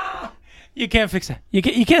 You can't fix that. You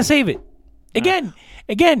can't save it.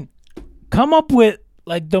 Again, come up with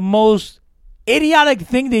like the most idiotic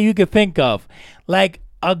thing that you could think of. Like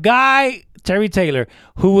a guy, Terry Taylor,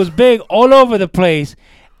 who was big all over the place,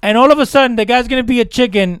 and all of a sudden the guy's gonna be a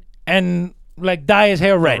chicken and like dye his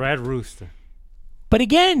hair red. Red Rooster. But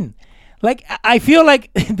again, like I feel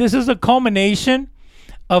like this is a culmination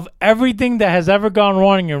of everything that has ever gone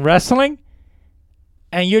wrong in wrestling,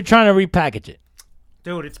 and you're trying to repackage it.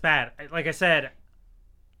 Dude, it's bad. Like I said,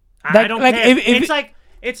 I don't care.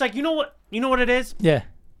 It's like you know what it is? Yeah.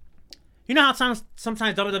 You know how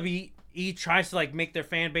sometimes WWE tries to like make their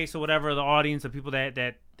fan base or whatever, the audience, the people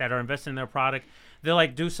that are investing in their product, they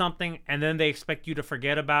like do something and then they expect you to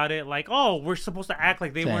forget about it. Like, oh, we're supposed to act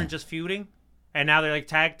like they weren't just feuding, and now they're like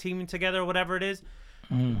tag teaming together or whatever it is.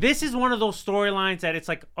 This is one of those storylines that it's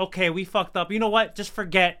like, okay, we fucked up. You know what? Just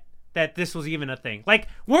forget that this was even a thing. Like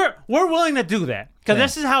we're willing to do that because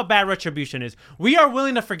this is how bad Retribution is. We are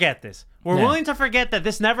willing to forget this. We're willing to forget that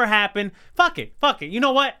this never happened. Fuck it. You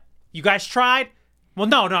know what? You guys tried. Well,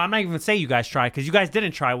 no, I'm not even gonna say you guys tried because you guys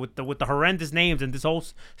didn't try with the horrendous names and this whole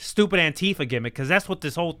stupid Antifa gimmick because that's what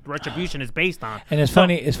this whole Retribution is based on. And it's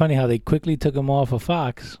funny. It's funny how they quickly took him off of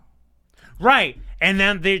Fox. Right, and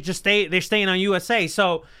then they're staying on USA.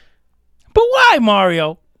 So, but why,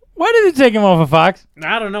 Mario? Why did they take him off of Fox?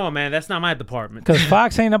 I don't know, man. That's not my department. Because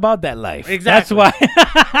Fox ain't about that life. Exactly. That's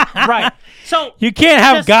why. Right. So you can't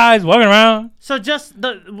have guys walking around. So just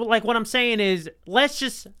what I'm saying is, let's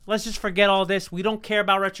just forget all this. We don't care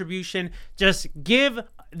about Retribution. Just give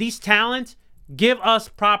these talent, give us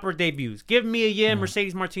proper debuts. Give Mia Yim,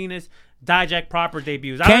 Mercedes Martinez, Dijak proper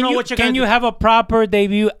debuts. I don't know what you're Can you have a proper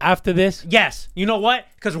debut after this? Yes. You know what?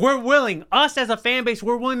 Because we're willing, us as a fan base,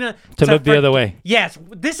 we're willing to look the other way. Yes.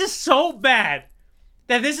 This is so bad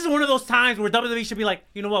that this is one of those times where WWE should be like,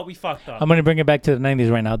 you know what? We fucked up. I'm going to bring it back to the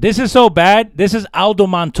 90s right now. This is so bad. This is Aldo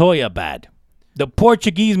Montoya bad. The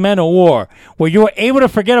Portuguese Man of War, where you were able to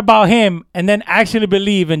forget about him and then actually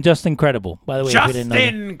believe in Just Incredible. By the way, Just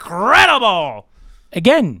Incredible.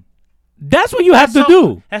 again, that's what you have to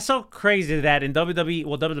do. That's so crazy that in WWE,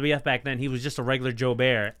 well, WWF back then, he was just a regular Joe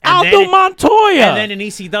Bear. Aldo Montoya. And then in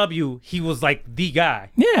ECW, he was like the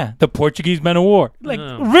guy. Yeah, the Portuguese Men of War. Like,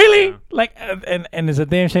 really? Yeah. Like, and it's a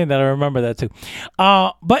damn shame that I remember that too.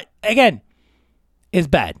 But again, it's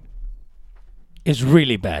bad. It's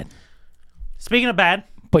really bad. Speaking of bad.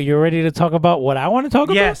 But you're ready to talk about what I want to talk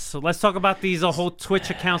about? Yes, so let's talk about these whole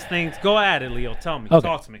Twitch accounts things. Go at it, Leo. Tell me. Okay.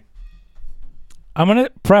 Talk to me. I'm going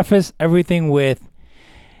to preface everything with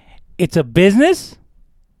it's a business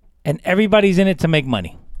and everybody's in it to make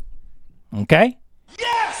money. Okay?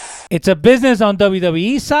 Yes! It's a business on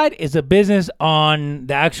WWE's side. It's a business on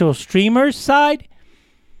the actual streamer's side.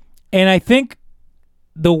 And I think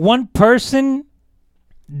the one person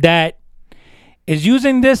that is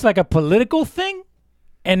using this like a political thing,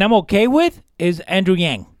 and I'm okay with, is Andrew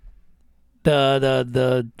Yang,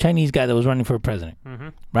 the Chinese guy that was running for president,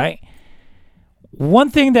 right? One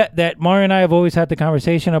thing that Mario and I have always had the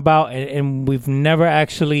conversation about, and we've never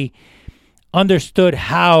actually understood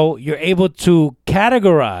how you're able to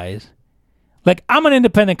categorize, like I'm an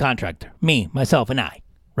independent contractor, me, myself, and I,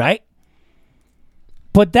 right?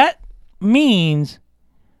 But that means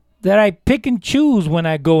that I pick and choose when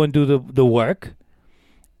I go and do the work.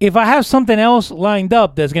 If I have something else lined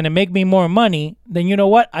up that's going to make me more money, then you know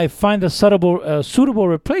what? I find a suitable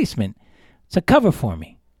replacement to cover for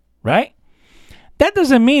me, right? That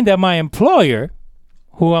doesn't mean that my employer,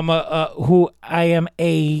 who I am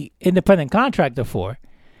a independent contractor for,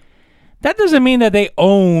 that doesn't mean that they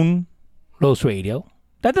own Los Radio.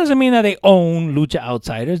 That doesn't mean that they own Lucha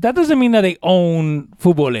Outsiders. That doesn't mean that they own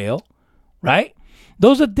Futboleo, right?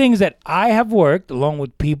 Those are things that I have worked along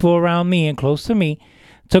with people around me and close to me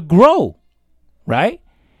to grow, right?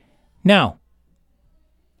 Now,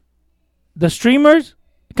 the streamers,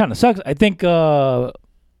 it kind of sucks. I think,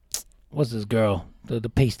 what's this girl? The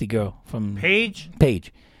pasty girl from Paige.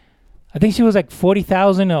 I think she was like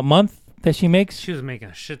 $40,000 a month that she makes. She was making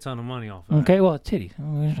a shit ton of money off of that. Okay, well, titties.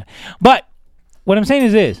 But what I'm saying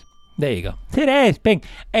is this. There you go. Titties, bing.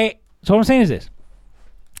 Hey, so what I'm saying is this.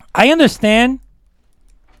 I understand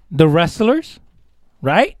the wrestlers,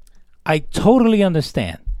 right? I totally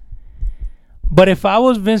understand. But if I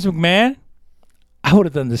was Vince McMahon, I would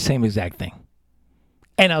have done the same exact thing.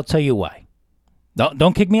 And I'll tell you why.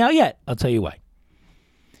 Don't kick me out yet. I'll tell you why.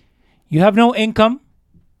 You have no income,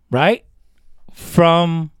 right,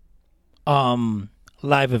 from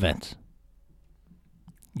live events.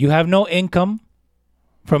 You have no income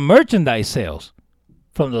from merchandise sales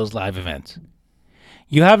from those live events.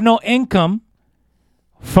 You have no income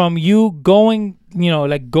from you going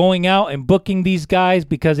out and booking these guys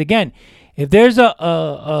because, again, if there's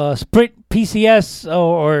a Sprint PCS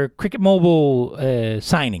or Cricket Mobile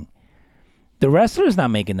signing, the wrestler's not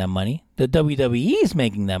making that money. The WWE is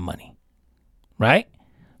making that money. Right?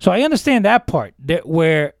 So I understand that part,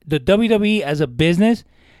 where the WWE as a business,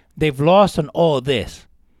 they've lost on all this.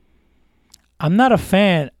 I'm not a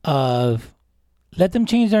fan of let them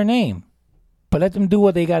change their name, but let them do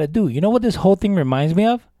what they got to do. You know what this whole thing reminds me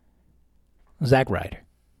of? Zack Ryder.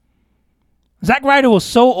 Zack Ryder was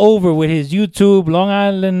so over with his YouTube, Long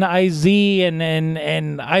Island IZ,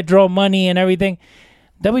 and I Draw Money and everything.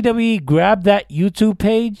 WWE grabbed that YouTube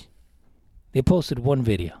page. They posted one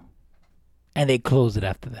video. And they closed it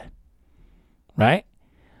after that. Right?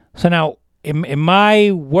 So now, in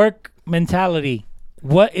my work mentality,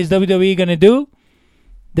 what is WWE going to do?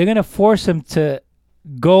 They're going to force him to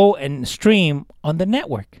go and stream on the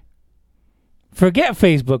network. Forget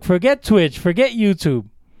Facebook. Forget Twitch. Forget YouTube.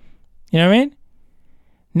 You know what I mean?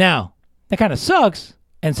 Now, that kind of sucks.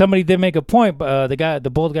 And somebody did make a point.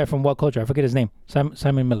 The bald guy from What Culture. I forget his name.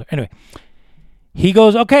 Simon Miller. Anyway. He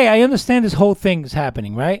goes, okay, I understand this whole thing is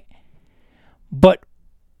happening, right? But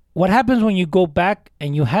what happens when you go back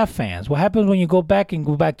and you have fans? What happens when you go back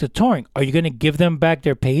to touring? Are you going to give them back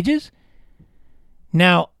their pages?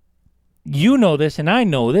 Now, you know this and I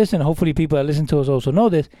know this, and hopefully people that listen to us also know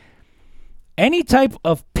this. Any type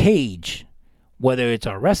of page, whether it's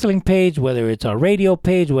our wrestling page, whether it's our radio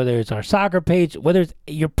page, whether it's our soccer page, whether it's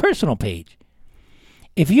your personal page,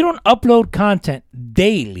 if you don't upload content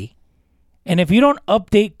daily, and if you don't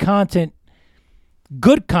update content,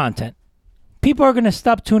 good content, people are going to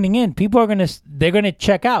stop tuning in. They're going to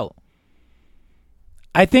check out.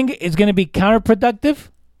 I think it's going to be counterproductive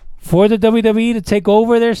for the WWE to take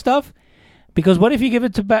over their stuff, because what if you give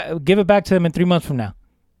it back to them in 3 months from now?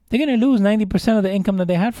 They're going to lose 90% of the income that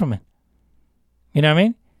they had from it. You know what I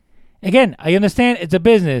mean? Again, I understand it's a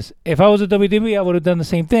business. If I was a WWE, I would have done the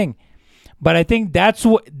same thing. But I think that's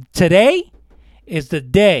what today is the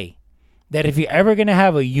day that if you're ever going to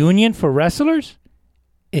have a union for wrestlers,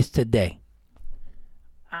 is today.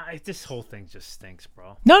 This whole thing just stinks,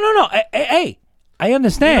 bro. No. Hey, I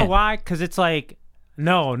understand. You know why? Because it's like,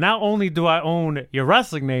 no, not only do I own your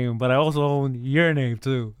wrestling name, but I also own your name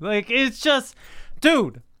too. Like, it's just,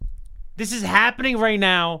 dude, this is happening right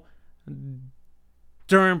now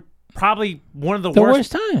during probably one of the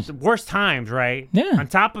worst times, right? Yeah. On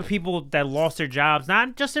top of people that lost their jobs,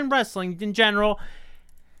 not just in wrestling, in general.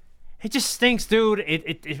 It just stinks, dude.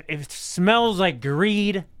 It smells like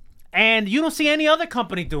greed. And you don't see any other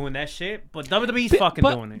company doing that shit, but WWE's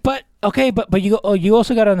doing it. But you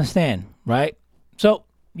also got to understand, right? So,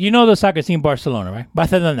 you know the soccer team Barcelona, right?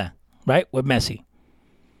 Barcelona, right? With Messi.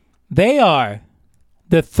 They are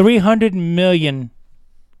the 300 million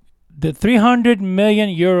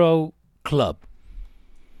euro club.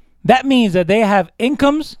 That means that they have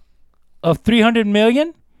incomes of 300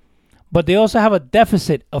 million, but they also have a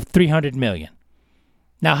deficit of 300 million.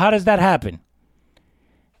 Now, how does that happen?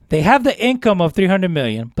 They have the income of 300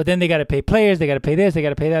 million, but then they got to pay players, they got to pay this, they got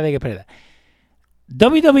to pay that, they got to pay that.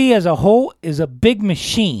 WWE as a whole is a big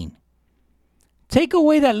machine. Take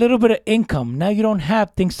away that little bit of income, now you don't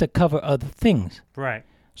have things to cover other things. Right.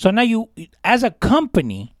 So now you, as a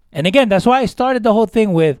company, and again, that's why I started the whole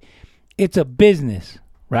thing with, it's a business,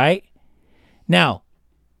 right? Now,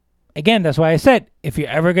 again, that's why I said, if you're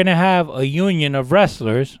ever going to have a union of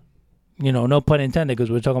wrestlers, you know, no pun intended,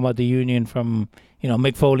 because we're talking about the union from, you know,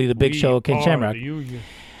 Mick Foley, The Big Show, Ken Shamrock.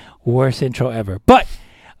 Worst intro ever. But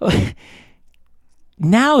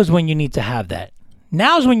now is when you need to have that.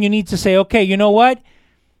 Now is when you need to say, okay, you know what?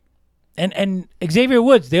 And Xavier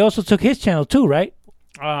Woods, they also took his channel too, right?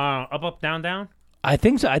 Up, down, down? I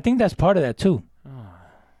think so. I think that's part of that too.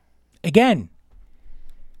 Again,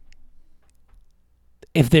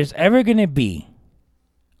 if there's ever going to be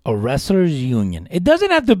a wrestlers union, it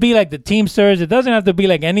doesn't have to be like the Teamsters. It doesn't have to be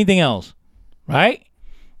like anything else, right?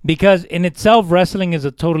 Because in itself, wrestling is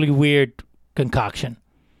a totally weird concoction.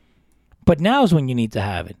 But now is when you need to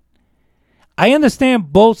have it. I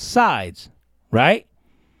understand both sides, right?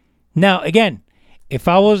 Now, again, if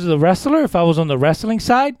I was the wrestler, if I was on the wrestling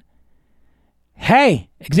side, hey,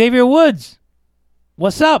 Xavier Woods,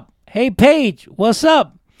 what's up? Hey, Paige, what's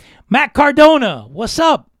up? Matt Cardona, what's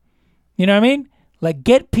up? You know what I mean? Like,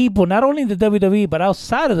 get people, not only in the WWE, but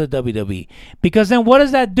outside of the WWE. Because then what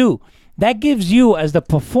does that do? That gives you, as the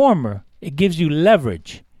performer, it gives you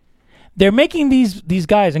leverage. They're making these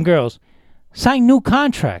guys and girls sign new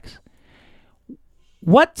contracts.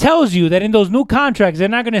 What tells you that in those new contracts, they're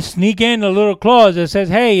not going to sneak in a little clause that says,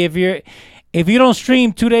 hey, if you don't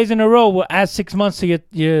stream 2 days in a row, we'll add 6 months to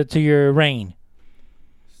your reign.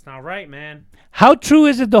 It's not right, man. How true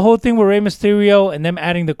is it, the whole thing with Rey Mysterio and them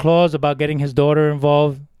adding the clause about getting his daughter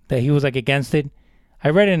involved, that he was like against it? I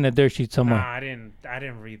read it in the dirt sheet somewhere. Nah, I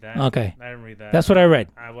didn't read that. Okay. I didn't read that. That's what I read.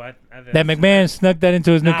 That McMahon snuck that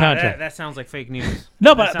into his new contract. That sounds like fake news.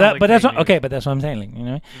 No, but that's what, okay, but that's what I'm saying, you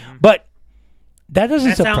know. Mm-hmm. But that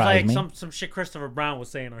doesn't surprise me. Sounds like some shit Christopher Brown was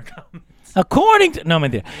saying in our comments. According to no,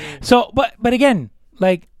 man. So, but again,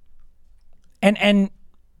 like, and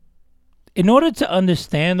in order to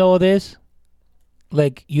understand all this,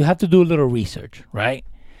 like, you have to do a little research, right?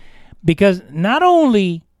 Because not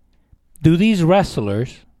only do these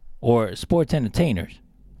wrestlers or sports entertainers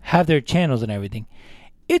have their channels and everything,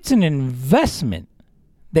 it's an investment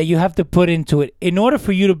that you have to put into it in order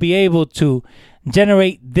for you to be able to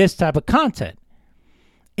generate this type of content.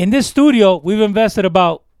 In this studio, we've invested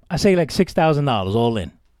about, I say like $6,000 all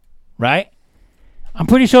in, right? I'm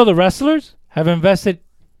pretty sure the wrestlers have invested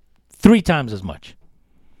 3 times as much,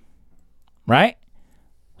 right?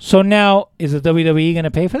 So now, is the WWE going to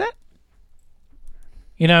pay for that?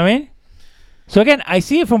 You know what I mean? So again, I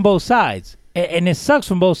see it from both sides, and it sucks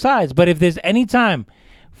from both sides. But if there's any time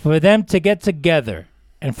for them to get together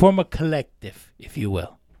and form a collective, if you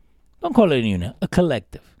will, don't call it a unit, a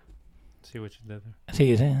collective. See what you did there.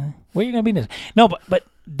 See, where you gonna be this? No, but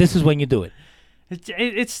this is when you do it.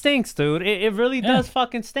 It stinks, dude. It really does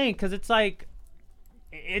fucking stink, because it's like,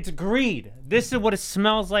 it's greed. This is what it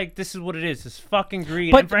smells like. This is what it is. It's fucking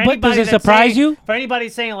greed. But does it surprise you? For anybody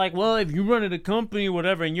saying like, well, if you run a company or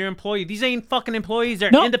whatever and you're an employee, these ain't fucking employees.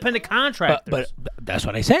 They're independent contractors. But that's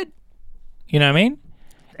what I said. You know what I mean?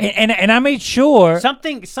 And I made sure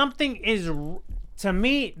something is, to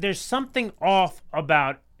me, there's something off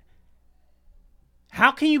about.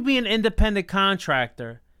 How can you be an independent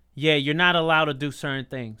contractor? Yeah, you're not allowed to do certain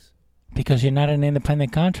things. Because you're not an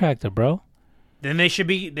independent contractor, bro. Then they should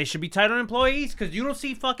be title employees, because you don't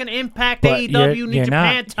see fucking Impact, AEW, New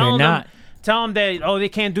Japan telling them that they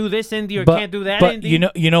can't do this indie or can't do that indie.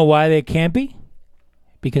 But you know why they can't be?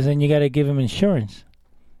 Because then you got to give them insurance.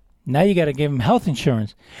 Now you got to give them health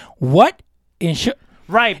insurance. What insurance?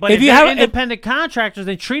 Right, but if you have independent contractors,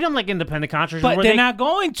 then treat them like independent contractors. But they're not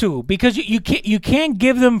going to, because you can't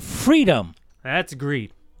give them freedom. That's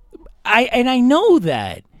greed. I know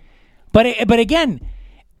that, but again,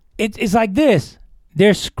 it's like this.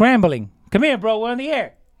 They're scrambling. Come here, bro. We're on the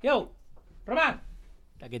air. Yo, Roman.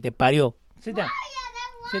 Que te parió. Sit down.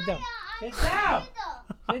 Sit down. Sit down.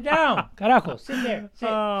 Sit down. Carajo. Sit there. Sit.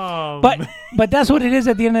 Oh, but that's what it is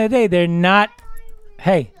at the end of the day. They're not.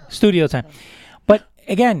 Hey, studio time. But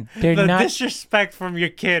again, they're the not. Disrespect from your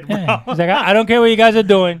kid, bro. Yeah. It's like I don't care what you guys are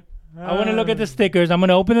doing. I want to look at the stickers. I'm going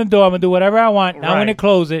to open the door. I'm going to do whatever I want. Now I'm going to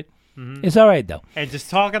close it. Mm-hmm. It's all right, though. And just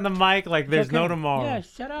talk on the mic like there's no tomorrow. Yeah,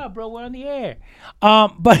 shut up, bro. We're on the air.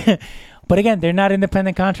 But again, they're not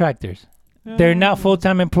independent contractors. They're not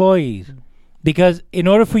full-time employees. Because in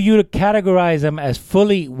order for you to categorize them as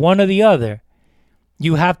fully one or the other,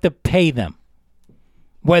 you have to pay them.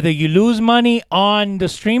 Whether you lose money on the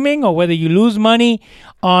streaming or whether you lose money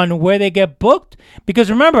on where they get booked. Because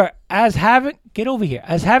remember, as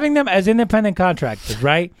having them as independent contractors,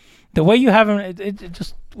 right? The way you have them, it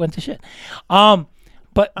just went to shit.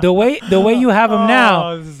 But the way you have them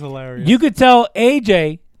now, this is hilarious. You could tell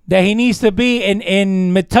AJ that he needs to be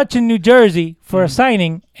in Metuchen, New Jersey for a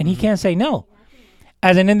signing, and he can't say no.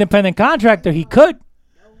 As an independent contractor, he could.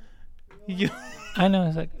 I know.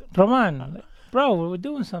 It's like, Roman, bro, we're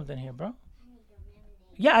doing something here, bro.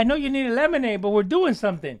 Yeah, I know you need a lemonade, but we're doing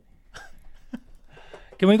something.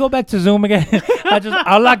 Can we go back to Zoom again?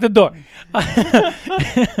 I'll lock the door.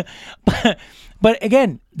 But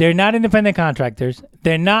again, they're not independent contractors.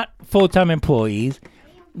 They're not full-time employees.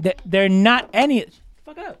 They're not any.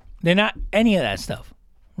 Fuck up. They're not any of that stuff,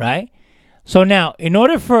 right? So now, in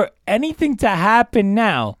order for anything to happen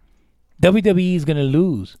now, WWE is gonna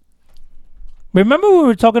lose. Remember we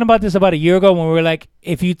were talking about this about a year ago when we were like,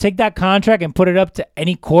 if you take that contract and put it up to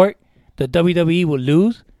any court, the WWE will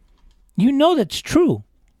lose. You know that's true.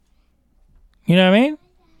 You know what I mean?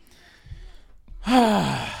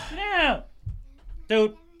 Yeah.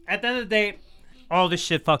 Dude, at the end of the day, all this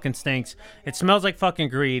shit fucking stinks. It smells like fucking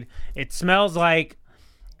greed. It smells like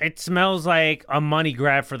a money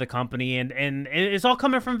grab for the company, and it's all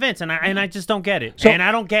coming from Vince, and I just don't get it. And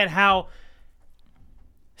I don't get how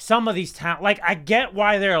some of these I get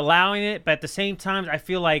why they're allowing it, but at the same time, I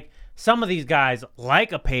feel like some of these guys,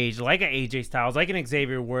 like a Paige, like an AJ Styles, like an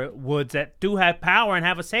Xavier Woods, that do have power and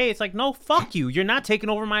have a say, it's like, no, fuck you. You're not taking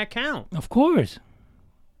over my account. Of course.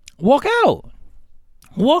 Walk out.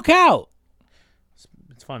 Walk out.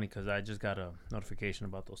 It's funny because I just got a notification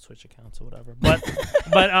about those Twitch accounts or whatever. But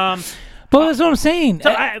that's what I'm saying.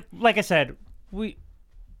 So like I said,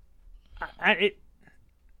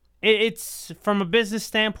 it's from a business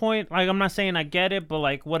standpoint. Like, I'm not saying I get it, but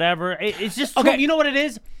like whatever. It's just okay. You know what it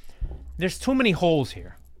is? There's too many holes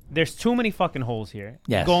here. There's too many fucking holes here.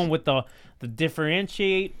 Yes. Going with the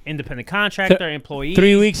differentiate independent contractor employees.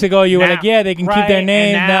 3 weeks ago, you were like, yeah, they can keep their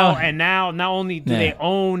name and now not only do they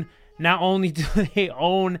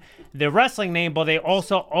own the wrestling name, but they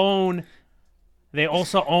also own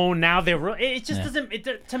now their. It just doesn't.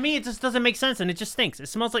 To me, it just doesn't make sense, and it just stinks. It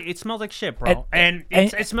smells like shit, bro. And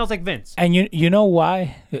it smells like Vince. And you know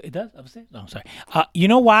why it does? No, I'm sorry. You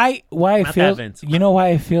know why it feels. You know why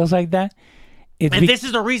it feels like that? This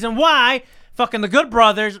is the reason why fucking the Good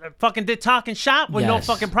Brothers fucking did Talking Shop with no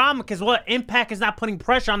fucking problem, because Impact is not putting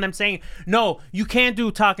pressure on them saying, no, you can't do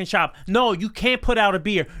Talking Shop. No, you can't put out a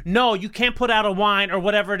beer. No, you can't put out a wine or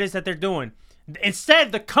whatever it is that they're doing.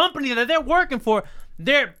 Instead, the company that they're working for,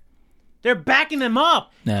 they're backing them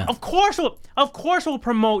up. Yeah. Of course we'll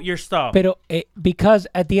promote your stuff. Because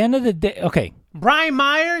at the end of the day, okay. Brian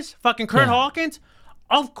Myers, fucking Kurt Hawkins,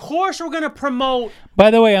 of course we're going to promote.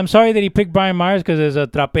 By the way, I'm sorry that he picked Brian Myers, because there's a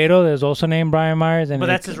trapero that's also named Brian Myers. But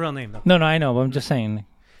that's his real name, though. No, I know, but I'm just saying.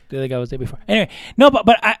 The other guy was there before. Anyway, no,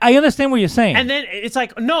 but I understand what you're saying. And then it's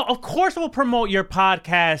like, no, of course we'll promote your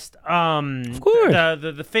podcast. Of course.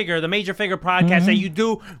 The Major Figure podcast that you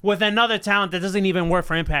do with another talent that doesn't even work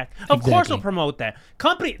for Impact. Of course we'll promote that.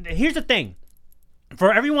 Company, here's the thing.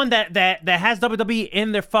 For everyone that has WWE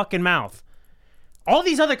in their fucking mouth, all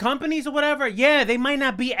these other companies or whatever, they might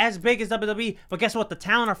not be as big as WWE, but guess what? The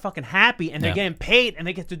talent are fucking happy, and they're getting paid, and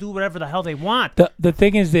they get to do whatever the hell they want. The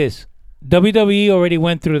thing is this. WWE already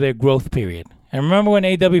went through their growth period. And remember when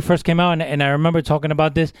AEW first came out, and I remember talking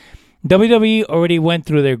about this, WWE already went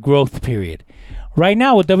through their growth period. Right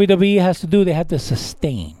now, what WWE has to do, they have to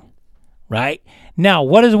sustain, right? Now,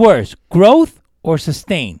 what is worse, growth or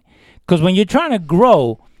sustain? Because when you're trying to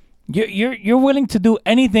grow, you're willing to do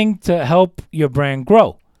anything to help your brand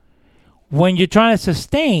grow. when you're trying to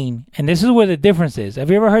sustain, and this is where the difference is. Have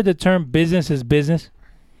you ever heard the term business is business?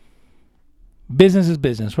 Business is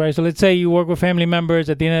business, right? So let's say you work with family members.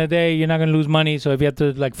 At the end of the day, you're not going to lose money. So if you have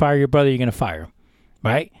to like fire your brother, you're going to fire him,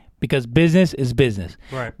 right? Because business is business.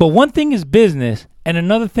 Right. But one thing is business and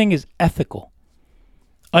another thing is ethical.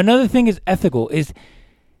 Another thing is ethical is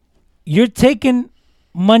you're taking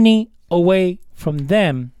money away from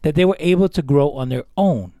them that they were able to grow on their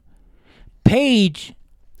own. Paige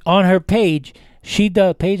on her page, she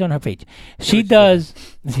does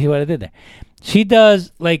see what I did there. She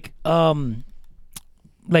does like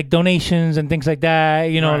donations and things like that,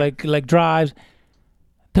 you know, Right. like drives.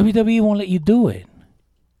 WWE won't let you do it.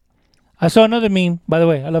 I saw another meme, by the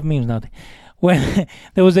way. I love memes now. When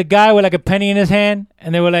there was a guy with like a penny in his hand,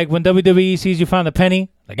 and they were like, when WWE sees you found the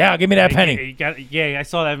penny, like, yeah, give me that penny. Yeah, I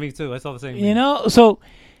saw that meme too. I saw the same meme. You know, so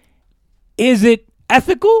is it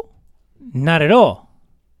ethical? Not at all.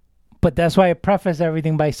 But that's why I preface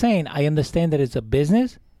everything by saying I understand that it's a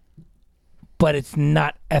business, but it's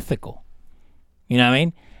not ethical. You know what I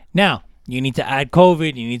mean? Now, you need to add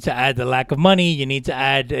COVID. You need to add the lack of money. You need to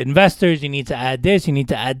add investors. You need to add this. You need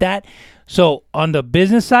to add that. So on the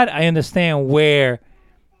business side, I understand where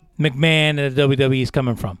McMahon and the WWE is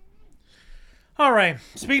coming from. All right.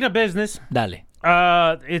 Speaking of business, Dale.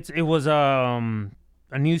 it was a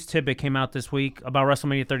news tidbit came out this week about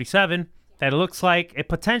WrestleMania 37 that it looks like it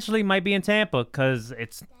potentially might be in Tampa because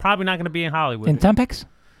it's probably not going to be in Hollywood. In Tampex?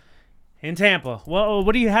 In Tampa. Well,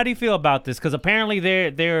 how do you feel about this? Because apparently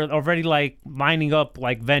they're already like lining up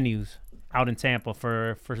like venues out in Tampa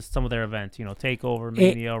for some of their events. You know, Takeover,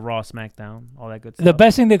 Mania, Raw, SmackDown, all that good stuff. The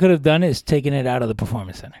best thing they could have done is taken it out of the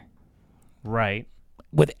Performance Center. Right.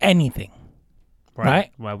 With anything.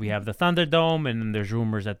 Right? Well, we have the Thunderdome, and then there's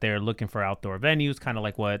rumors that they're looking for outdoor venues, kind of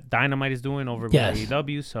like what Dynamite is doing over with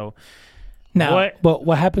AEW. So now, but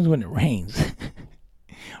what happens when it rains?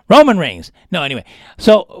 Roman Reigns. No, anyway.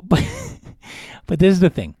 So, but this is the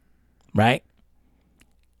thing, right?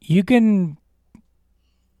 You can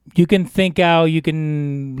think out. You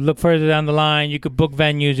can look further down the line. You could book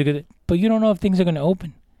venues. But you don't know if things are going to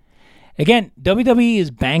open. Again, WWE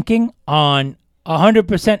is banking on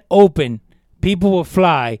 100% open. People will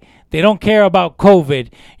fly. They don't care about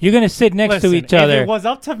COVID. You're going to sit next to each other. If it was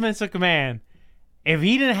up to Vince McMahon, if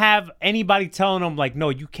he didn't have anybody telling him, like, no,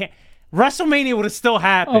 you can't, WrestleMania would have still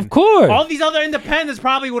happened. Of course. All these other independents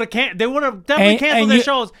probably would have they would have definitely canceled their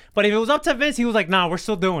shows. But if it was up to Vince, he was like, nah, we're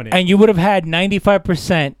still doing it. And you would have had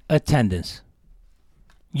 95% attendance.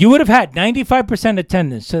 You would have had 95%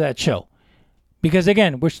 attendance to that show. Because,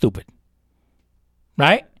 again, we're stupid.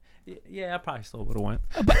 Right? Yeah, I probably still would have went.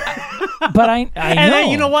 But I know. And then,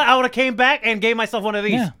 you know what? I would have came back and gave myself one of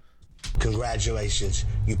these. Yeah. Congratulations,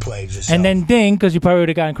 you played yourself. And then ding, because you probably would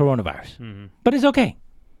have gotten coronavirus. Mm-hmm. But it's okay.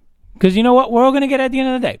 Because you know what? We're all going to get it at the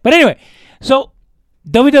end of the day. But anyway, so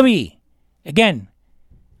WWE, again,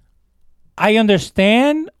 I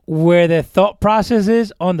understand where their thought process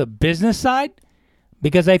is on the business side.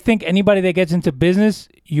 Because I think anybody that gets into business,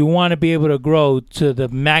 you want to be able to grow to the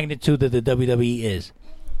magnitude that the WWE is.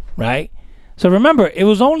 Right? So remember, it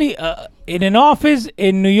was only in an office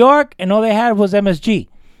in New York, and all they had was MSG.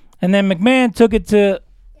 And then McMahon took it to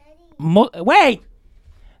to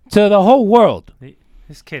the whole world.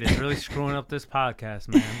 This kid is really screwing up this podcast,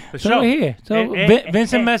 man. The So show. here. So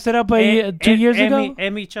Vincent messed it up 2 years ago.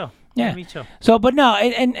 Micho. Yeah. Micho. So, but no,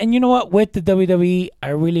 and you know what? With the WWE, I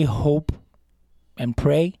really hope and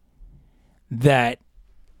pray that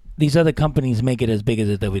these other companies make it as big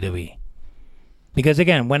as the WWE. Because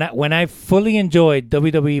again, when I fully enjoyed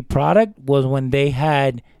WWE product was when they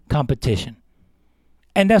had competition.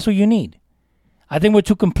 And that's what you need. I think we're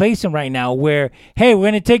too complacent right now where, hey,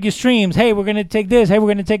 we're going to take your streams. Hey, we're going to take this. Hey, we're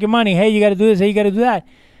going to take your money. Hey, you got to do this. Hey, you got to do that.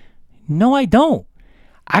 No, I don't.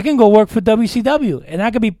 I can go work for WCW and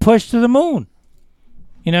I could be pushed to the moon.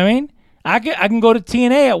 You know what I mean? I can go to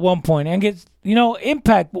TNA at one point and get,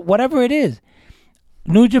 Impact, whatever it is.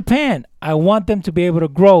 New Japan, I want them to be able to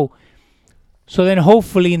grow. So then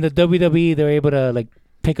hopefully in the WWE, they're able to like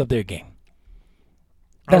pick up their game.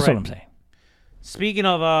 That's what I'm saying. Speaking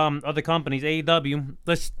of other companies, AEW,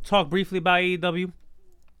 let's talk briefly about AEW.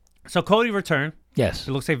 So Cody returned. Yes.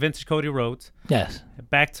 It looks like vintage Cody Rhodes. Yes.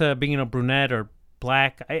 Back to being a brunette or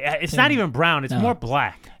black. It's not even brown. It's more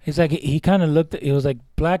black. It's like he kind of looked, it was like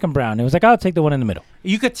black and brown. It was like, I'll take the one in the middle.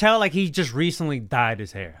 You could tell like he just recently dyed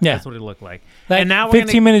his hair. Yeah. That's what it looked like. Like and now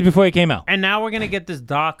 15 minutes before he came out. And now we're going to get this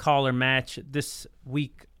dog collar match this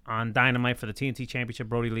week on Dynamite for the TNT Championship,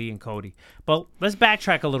 Brody Lee and Cody. But let's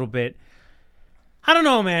backtrack a little bit. I don't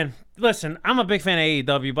know, man. Listen, I'm a big fan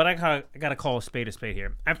of AEW, but I gotta call a spade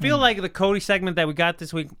here. I feel like the Cody segment that we got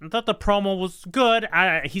this week, I thought the promo was good.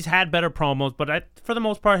 He's had better promos, but for the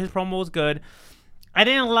most part, his promo was good. I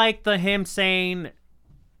didn't like him saying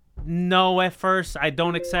no at first, I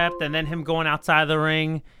don't accept, and then him going outside the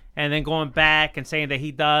ring and then going back and saying that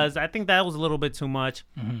he does. I think that was a little bit too much.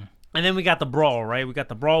 Mm-hmm. And then we got the brawl, right? We got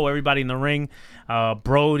the brawl, everybody in the ring,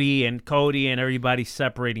 Brody and Cody and everybody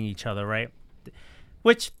separating each other, right?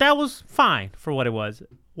 Which, that was fine for what it was.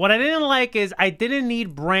 What I didn't like is I didn't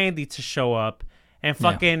need Brandy to show up and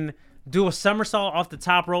fucking do a somersault off the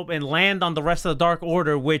top rope and land on the rest of the Dark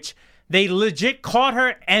Order, which they legit caught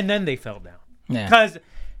her and then they fell down. Because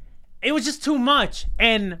it was just too much.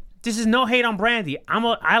 And this is no hate on Brandy.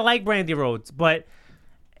 I like Brandy Rhodes, but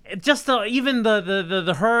just even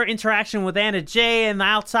the her interaction with Anna Jay and the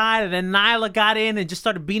outside, and then Nyla got in and just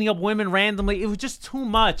started beating up women randomly. It was just too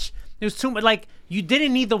much. It was too much. Like, you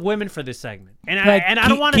didn't need the women for this segment, and I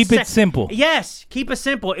don't want to keep it simple. Yes, keep it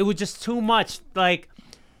simple. It was just too much. Like,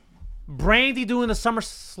 Brandy doing the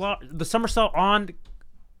somersault on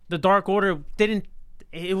the Dark Order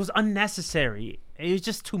it was unnecessary. It was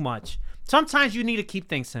just too much. Sometimes you need to keep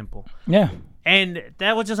things simple. Yeah. And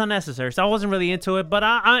that was just unnecessary. So I wasn't really into it. But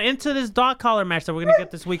I'm into this dog collar match that we're going to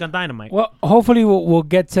get this week on Dynamite. Well, hopefully we'll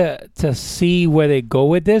get to see where they go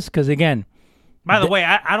with this. Because, again... By the way,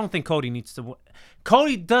 I don't think Cody needs to...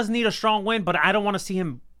 Cody does need a strong win, but I don't want to see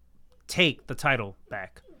him take the title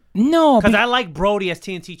back. No. Because I like Brody as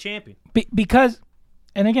TNT champion. Because...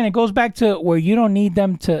 And, again, it goes back to where you don't need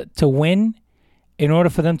them to win in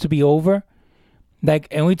order for them to be over. Like,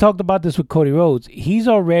 and we talked about this with Cody Rhodes. He's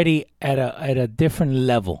already at a different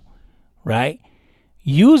level, right?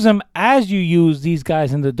 Use them as you use these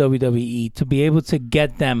guys in the WWE to be able to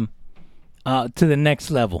get them to the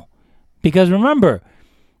next level. Because remember,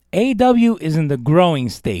 AEW is in the growing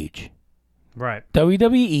stage. Right.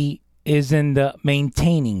 WWE is in the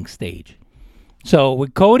maintaining stage. So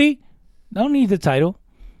with Cody, don't need the title.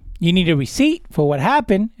 You need a receipt for what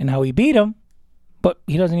happened and how he beat him, but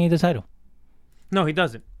he doesn't need the title. No, he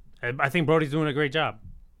doesn't. I think Brody's doing a great job.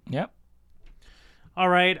 Yep. All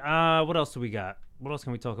right. What else do we got? What else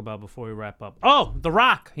can we talk about before we wrap up? Oh, The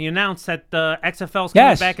Rock. He announced that the XFL's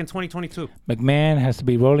coming back in 2022. McMahon has to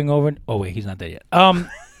be rolling over. Oh, wait, he's not there yet.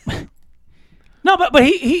 No, but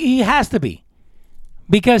he has to be.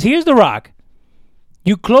 Because here's The Rock.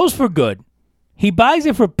 You close for good. He buys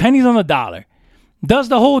it for pennies on the dollar. Does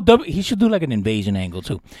the whole... He should do like an invasion angle,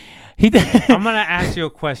 too. I'm going to ask you a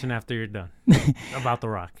question after you're done about The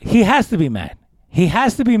Rock. He has to be mad. He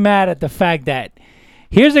has to be mad at the fact that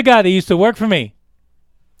here's a guy that used to work for me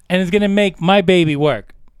and is going to make my baby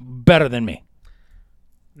work better than me.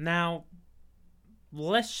 Now,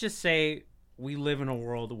 let's just say we live in a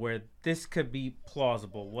world where this could be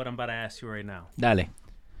plausible, what I'm about to ask you right now. Dale.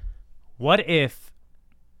 What if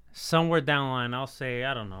somewhere down the line, I'll say,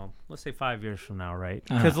 I don't know, let's say 5 years from now, right?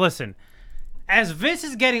 Because listen... As Vince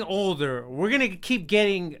is getting older, we're going to keep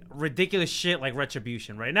getting ridiculous shit like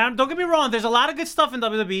Retribution, right? Now, don't get me wrong. There's a lot of good stuff in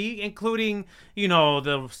WWE, including,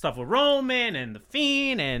 the stuff with Roman and The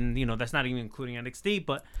Fiend, and, that's not even including NXT,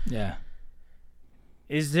 but... Yeah.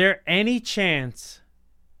 Is there any chance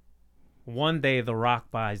one day The Rock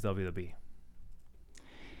buys WWE?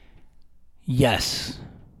 Yes.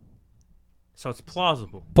 So it's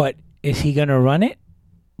plausible. But is he going to run it?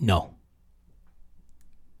 No.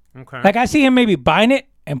 Okay. Like, I see him maybe buying it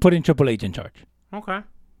and putting Triple H in charge. Okay.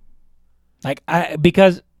 Like,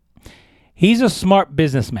 because he's a smart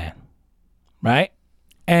businessman, right?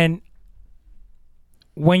 And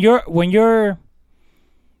when you're,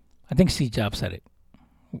 I think Steve Jobs said it.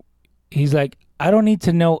 He's like, I don't need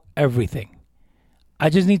to know everything. I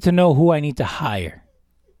just need to know who I need to hire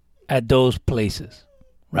at those places,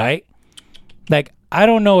 right? Like, I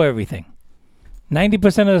don't know everything. 90%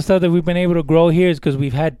 of the stuff that we've been able to grow here is because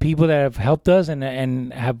we've had people that have helped us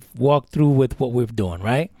and have walked through with what we're doing,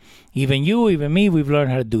 right? Even you, even me, we've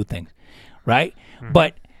learned how to do things, right? Mm-hmm.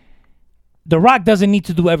 But The Rock doesn't need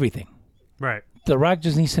to do everything. Right. The Rock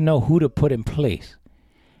just needs to know who to put in place.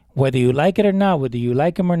 Whether you like it or not, whether you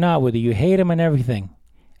like him or not, whether you hate him and everything.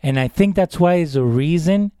 And I think that's why is the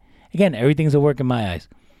reason, again, everything's a work in my eyes,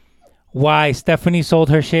 why Stephanie sold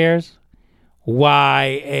her shares,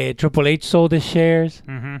 why Triple H sold his shares.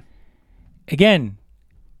 Mm-hmm. Again,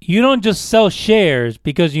 you don't just sell shares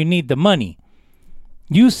because you need the money.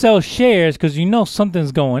 You sell shares because you know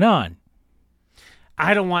something's going on.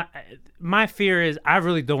 My fear is I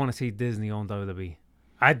really don't want to see Disney own WWE.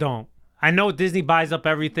 I don't. I know Disney buys up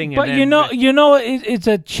everything. But it's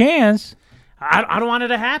a chance. I don't want it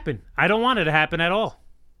to happen. I don't want it to happen at all.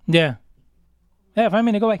 Yeah. Yeah, 5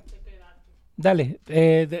 minutes. Go away. Dale.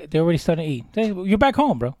 They're already starting to eat. You're back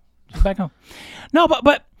home, bro. You're back home. No,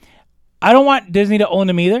 but I don't want Disney to own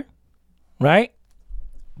them either, right?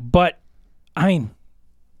 But, I mean,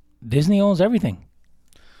 Disney owns everything.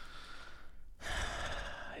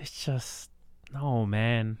 It's just no,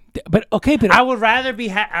 man. But okay, but I would rather be.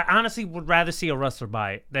 I honestly would rather see a wrestler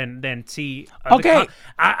buy it than see. Okay.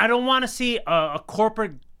 I don't want to see a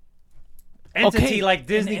corporate entity like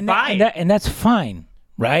Disney buy it. And that's fine,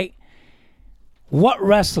 right? What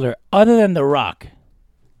wrestler other than The Rock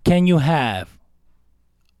can you have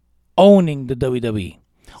owning the WWE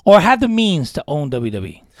or have the means to own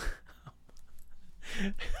WWE?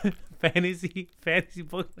 fantasy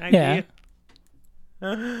book idea. Yeah.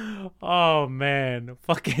 Oh man,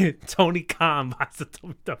 fucking Tony Khan buys the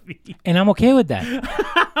WWE, and I'm okay with that.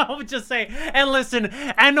 I would just say, and listen,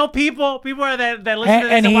 I know people are that listen to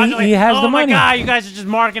this and he has oh the my money. God, you guys are just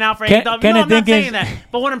marking out for AEW. No, I'm not saying that.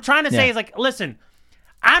 But what I'm trying to say is like, listen,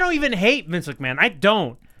 I don't even hate Vince McMahon. I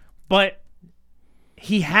don't, but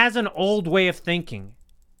he has an old way of thinking,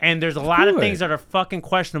 and there's a lot of things that are fucking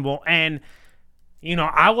questionable. And you know,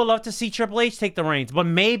 I would love to see Triple H take the reins, but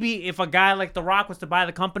maybe if a guy like The Rock was to buy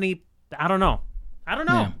the company, I don't know.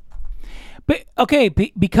 Yeah. But okay,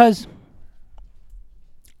 because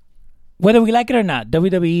whether we like it or not,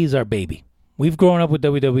 WWE is our baby. We've grown up with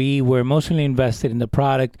WWE. We're emotionally invested in the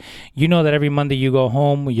product. You know that every Monday you go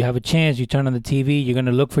home, when you have a chance, you turn on the TV, you're going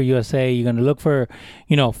to look for USA. You're going to look for,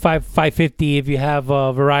 550 if you have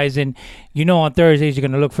Verizon. You know on Thursdays, you're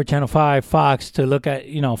going to look for Channel 5, Fox to look at,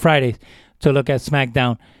 Fridays to look at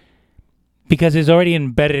SmackDown because it's already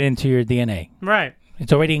embedded into your DNA. Right.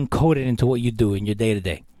 It's already encoded into what you do in your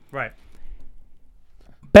day-to-day. Right.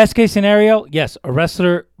 Best case scenario, yes, a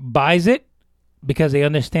wrestler buys it because they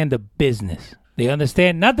understand the business. They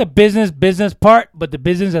understand not the business part, but the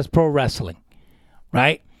business as pro wrestling,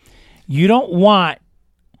 right? You don't want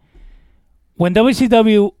when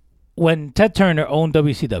Ted Turner owned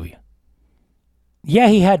WCW, yeah,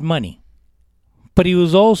 he had money. But he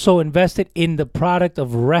was also invested in the product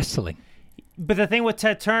of wrestling. But the thing with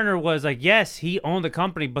Ted Turner was like, yes, he owned the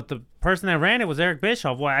company, but the person that ran it was Eric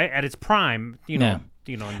Bischoff. Well, at its prime, in the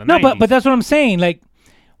 90s. but that's what I'm saying. Like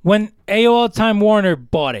when AOL Time Warner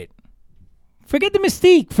bought it, forget the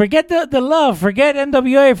mystique, forget the love, forget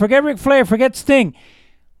NWA, forget Ric Flair, forget Sting.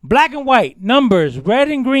 Black and white numbers, red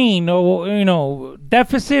and green, or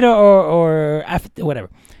deficit or whatever.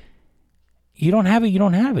 You don't have it. You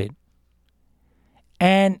don't have it.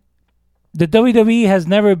 And the WWE has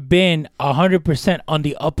never been 100% on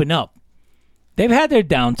the up and up. They've had their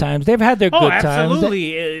downtimes. They've had their good times. Oh,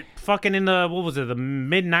 absolutely. Fucking in the, the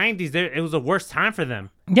mid-90s, it was the worst time for them.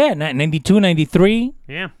 Yeah, 92, 93.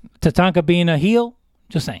 Yeah. Tatanka being a heel.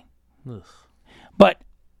 Just saying. Ugh. But,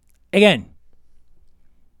 again,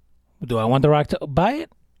 do I want The Rock to buy it?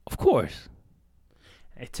 Of course.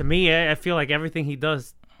 To me, I feel like everything he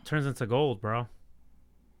does turns into gold, bro.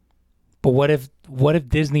 But what if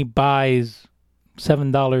Disney buys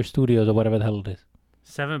 $7 studios or whatever the hell it is?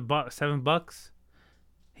 $7?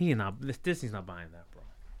 Disney's not buying that, bro.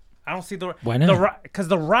 I don't see the. Why not?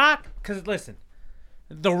 Because listen,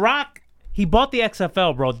 The Rock, he bought the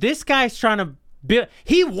XFL, bro. This guy's trying to build.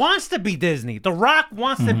 He wants to be Disney. The Rock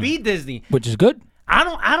wants to be Disney, which is good. I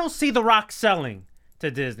don't see The Rock selling to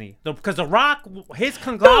Disney because The Rock, his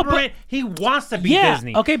conglomerate, he wants to be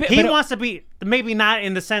Disney. Okay, but he wants to be, maybe not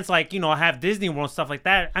in the sense like have Disney World stuff like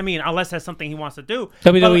that. I mean, unless that's something he wants to do.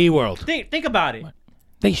 WWE World. Think about it.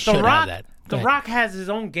 They should have that. The Rock has his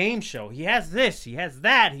own game show. He has this. He has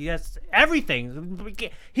that. He has everything.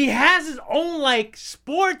 He has his own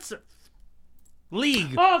sports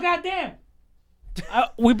league. Oh goddamn!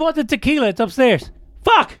 We bought the tequila. It's upstairs.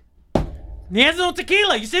 Fuck. He has his own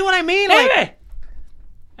tequila. You see what I mean?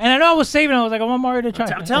 And I know I was saving. I was like, I want Mario to try.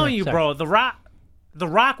 I'm telling you, bro. The Rock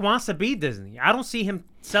wants to be Disney. I don't see him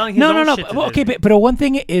selling his own shit to Disney. Okay, but one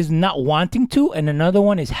thing is not wanting to, and another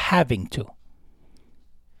one is having to.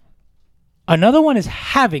 Another one is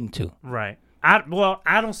having to. Right. I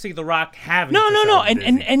don't see The Rock having to. No.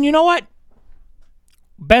 And you know what?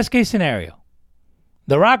 Best case scenario,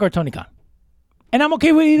 The Rock or Tony Khan. And I'm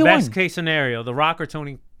okay with either one. Best case scenario, The Rock or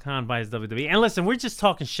Tony Khan buys WWE. And listen, we're just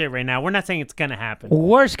talking shit right now. We're not saying it's going to happen.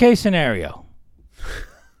 Worst case scenario,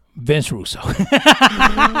 Vince Russo.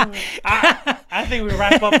 I think we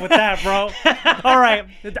wrap up with that, bro. All right.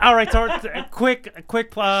 So quick.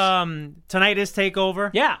 Tonight is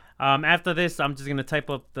TakeOver. Yeah. After this, I'm just gonna type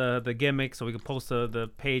up the gimmick so we can post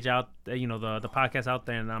the page out, the podcast out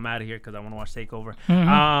there, and I'm out of here because I want to watch TakeOver.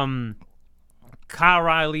 Mm-hmm. Kyle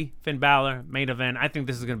O'Reilly, Finn Balor, main event. I think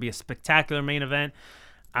this is gonna be a spectacular main event.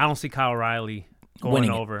 I don't see Kyle O'Reilly going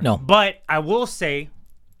winning over. No. But I will say,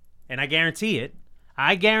 and I guarantee it,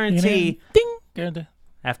 I guarantee... Ding! Guarantee.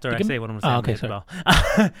 After I say what I'm going to say. Okay,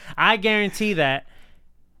 sorry. I guarantee that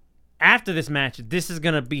after this match, this is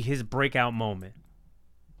going to be his breakout moment.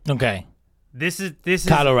 Okay. This is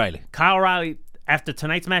Kyle O'Reilly. Kyle O'Reilly, after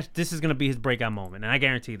tonight's match, this is going to be his breakout moment, and I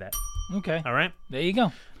guarantee that. Okay. All right? There you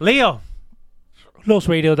go. Leo.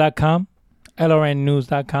 LosRadio.com,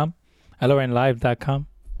 LRNnews.com, LRNlive.com.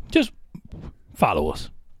 Just follow us.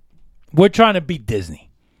 We're trying to beat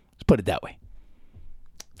Disney. Let's put it that way.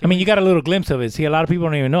 I mean, you got a little glimpse of it. See, a lot of people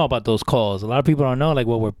don't even know about those calls. A lot of people don't know like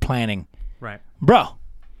what we're planning. Right. Bro.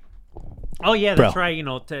 Oh yeah, that's right.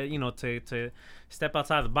 To step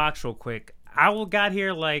outside the box real quick. I got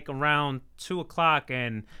here like around 2:00,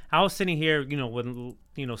 and I was sitting here,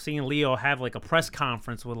 seeing Leo have like a press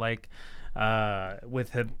conference with like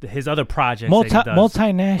with his other projects that he does.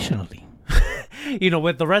 Multinationally.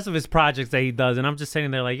 With the rest of his projects that he does, and I'm just sitting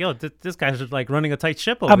there like, yo, this guy's just like running a tight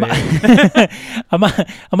ship over here. I'm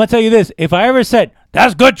gonna tell you this: if I ever said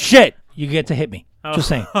that's good shit, you get to hit me. Just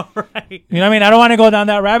saying. All right. You know what I mean? I don't want to go down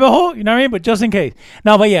that rabbit hole. You know what I mean? But just in case.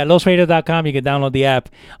 No, but yeah, LosRadio.com. You can download the app.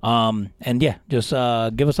 And yeah, just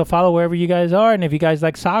give us a follow wherever you guys are. And if you guys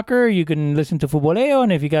like soccer, you can listen to Futboleo.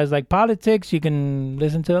 And if you guys like politics, you can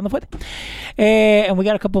listen to On the Foot. And we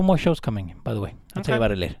got a couple more shows coming, by the way. I'll tell you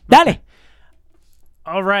about it later. Dale!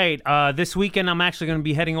 All right. This weekend, I'm actually going to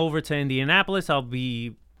be heading over to Indianapolis. I'll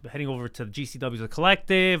be heading over to the GCW The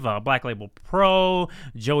Collective, Black Label Pro,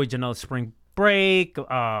 Joey Janela's Spring Break,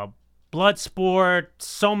 Bloodsport,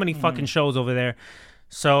 so many fucking shows over there.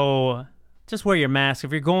 So just wear your mask.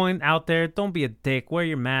 If you're going out there, don't be a dick. Wear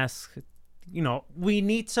your mask. We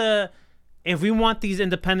need to, if we want these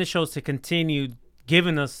independent shows to continue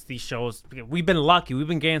giving us these shows, we've been lucky. We've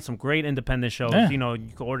been getting some great independent shows. Yeah. You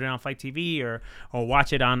can order it on Fight TV or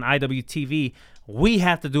watch it on IWTV. We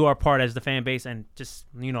have to do our part as the fan base and just,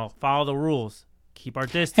 follow the rules. Keep our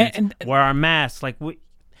distance. And wear our masks.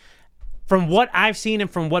 From what I've seen and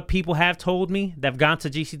from what people have told me that have gone to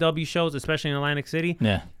GCW shows, especially in Atlantic City,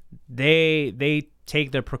 they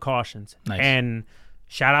take their precautions. Nice. And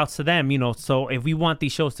shout outs to them, So if we want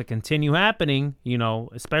these shows to continue happening,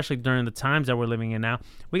 especially during the times that we're living in now,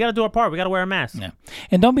 we got to do our part. We got to wear a mask. Yeah.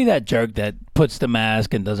 And don't be that jerk that puts the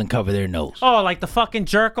mask and doesn't cover their nose. Oh, like the fucking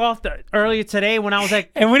jerk off earlier today when I was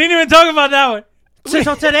like... And we didn't even talk about that one.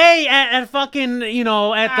 So today at fucking,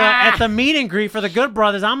 at the meet and greet for the Good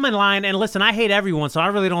Brothers, I'm in line, and listen, I hate everyone, so I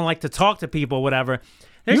really don't like to talk to people or whatever.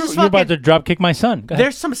 You're about to drop kick my son.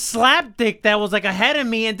 There's some slap dick that was like ahead of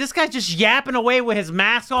me, and this guy's just yapping away with his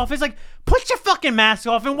mask off. It's like, put your fucking mask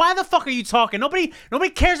off, and why the fuck are you talking? Nobody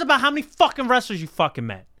cares about how many fucking wrestlers you fucking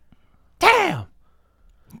met. Damn.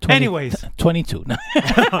 22.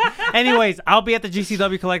 Anyways, I'll be at the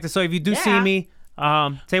GCW Collective, so if you do see me,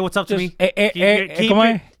 say what's up to me.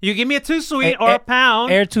 You give me a 2 sweet or a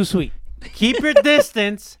pound. Air 2 sweet. Keep your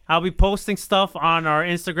distance. I'll be posting stuff on our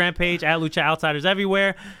Instagram page at Lucha Outsiders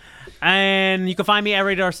Everywhere. And you can find me at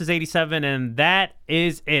RadarSys87, and that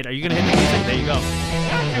is it. Are you going to hit the music? There you go.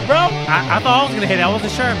 Got you, bro. I thought I was going to hit it. I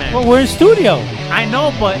wasn't sure, man. Well, we're in studio. I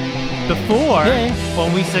know, but before,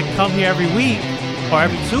 when we used to come here every week or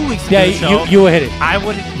every 2 weeks to do the show, you will hit it. I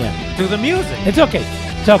would do the music. It's okay.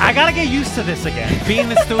 I got to get used to this again, be in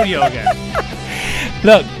the studio again.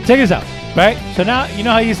 Look, check this out, right? So now, you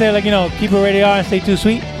know how you say, keep it rated R and stay too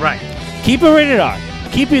sweet? Right. Keep it rated R.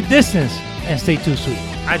 Keep your distance and stay too sweet.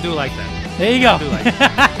 I do like that. There you go. I do like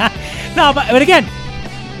that. No, but again,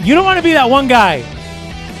 you don't want to be that one guy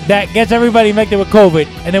that gets everybody infected with COVID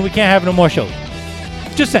and then we can't have no more shows.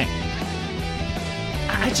 Just saying.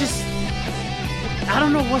 I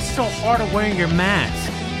don't know what's so hard of wearing your mask.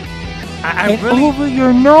 Over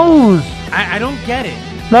your nose. I don't get it.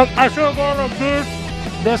 Like, I saw a guy like this.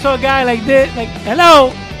 There's a guy like this. Like,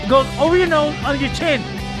 hello. It goes over your nose, on your chin.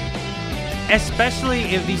 Especially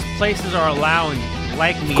if these places are allowing,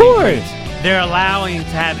 like me. Of course. They're allowing to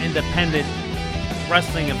have independent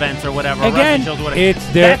wrestling events or whatever. Again, shows, whatever. it's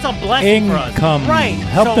their That's a blessing income. For us. Right.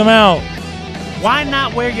 Help them out. Why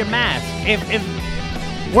not wear your mask? If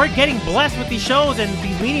we're getting blessed with these shows and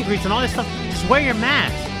these meet and greets and all this stuff, just wear your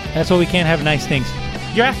mask. That's why we can't have nice things.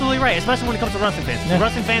 You're absolutely right, especially when it comes to wrestling fans. Yeah.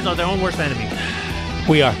 Wrestling fans are their own worst enemy.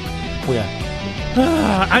 We are.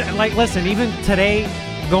 Listen, even today,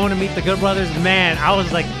 going to meet the Good Brothers, man, I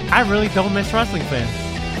was like, I really don't miss wrestling fans.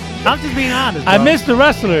 I'm just being honest, bro. I miss the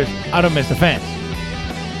wrestlers. I don't miss the fans.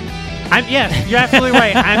 Yes, you're absolutely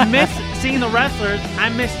right. I miss seeing the wrestlers. I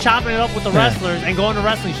miss chopping it up with the wrestlers and going to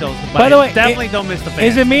wrestling shows. But by the way, definitely don't miss the fans.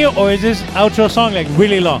 Is it me or is this outro song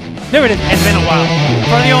really long? There it is. It's been a while.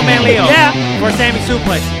 For the old man Leo. Yeah. For Sammy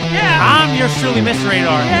Suplex. Yeah. I'm yours truly, Mr. Rated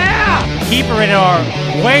R. Yeah. Keep it rated R.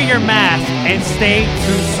 Wear your mask and stay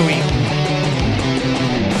too sweet.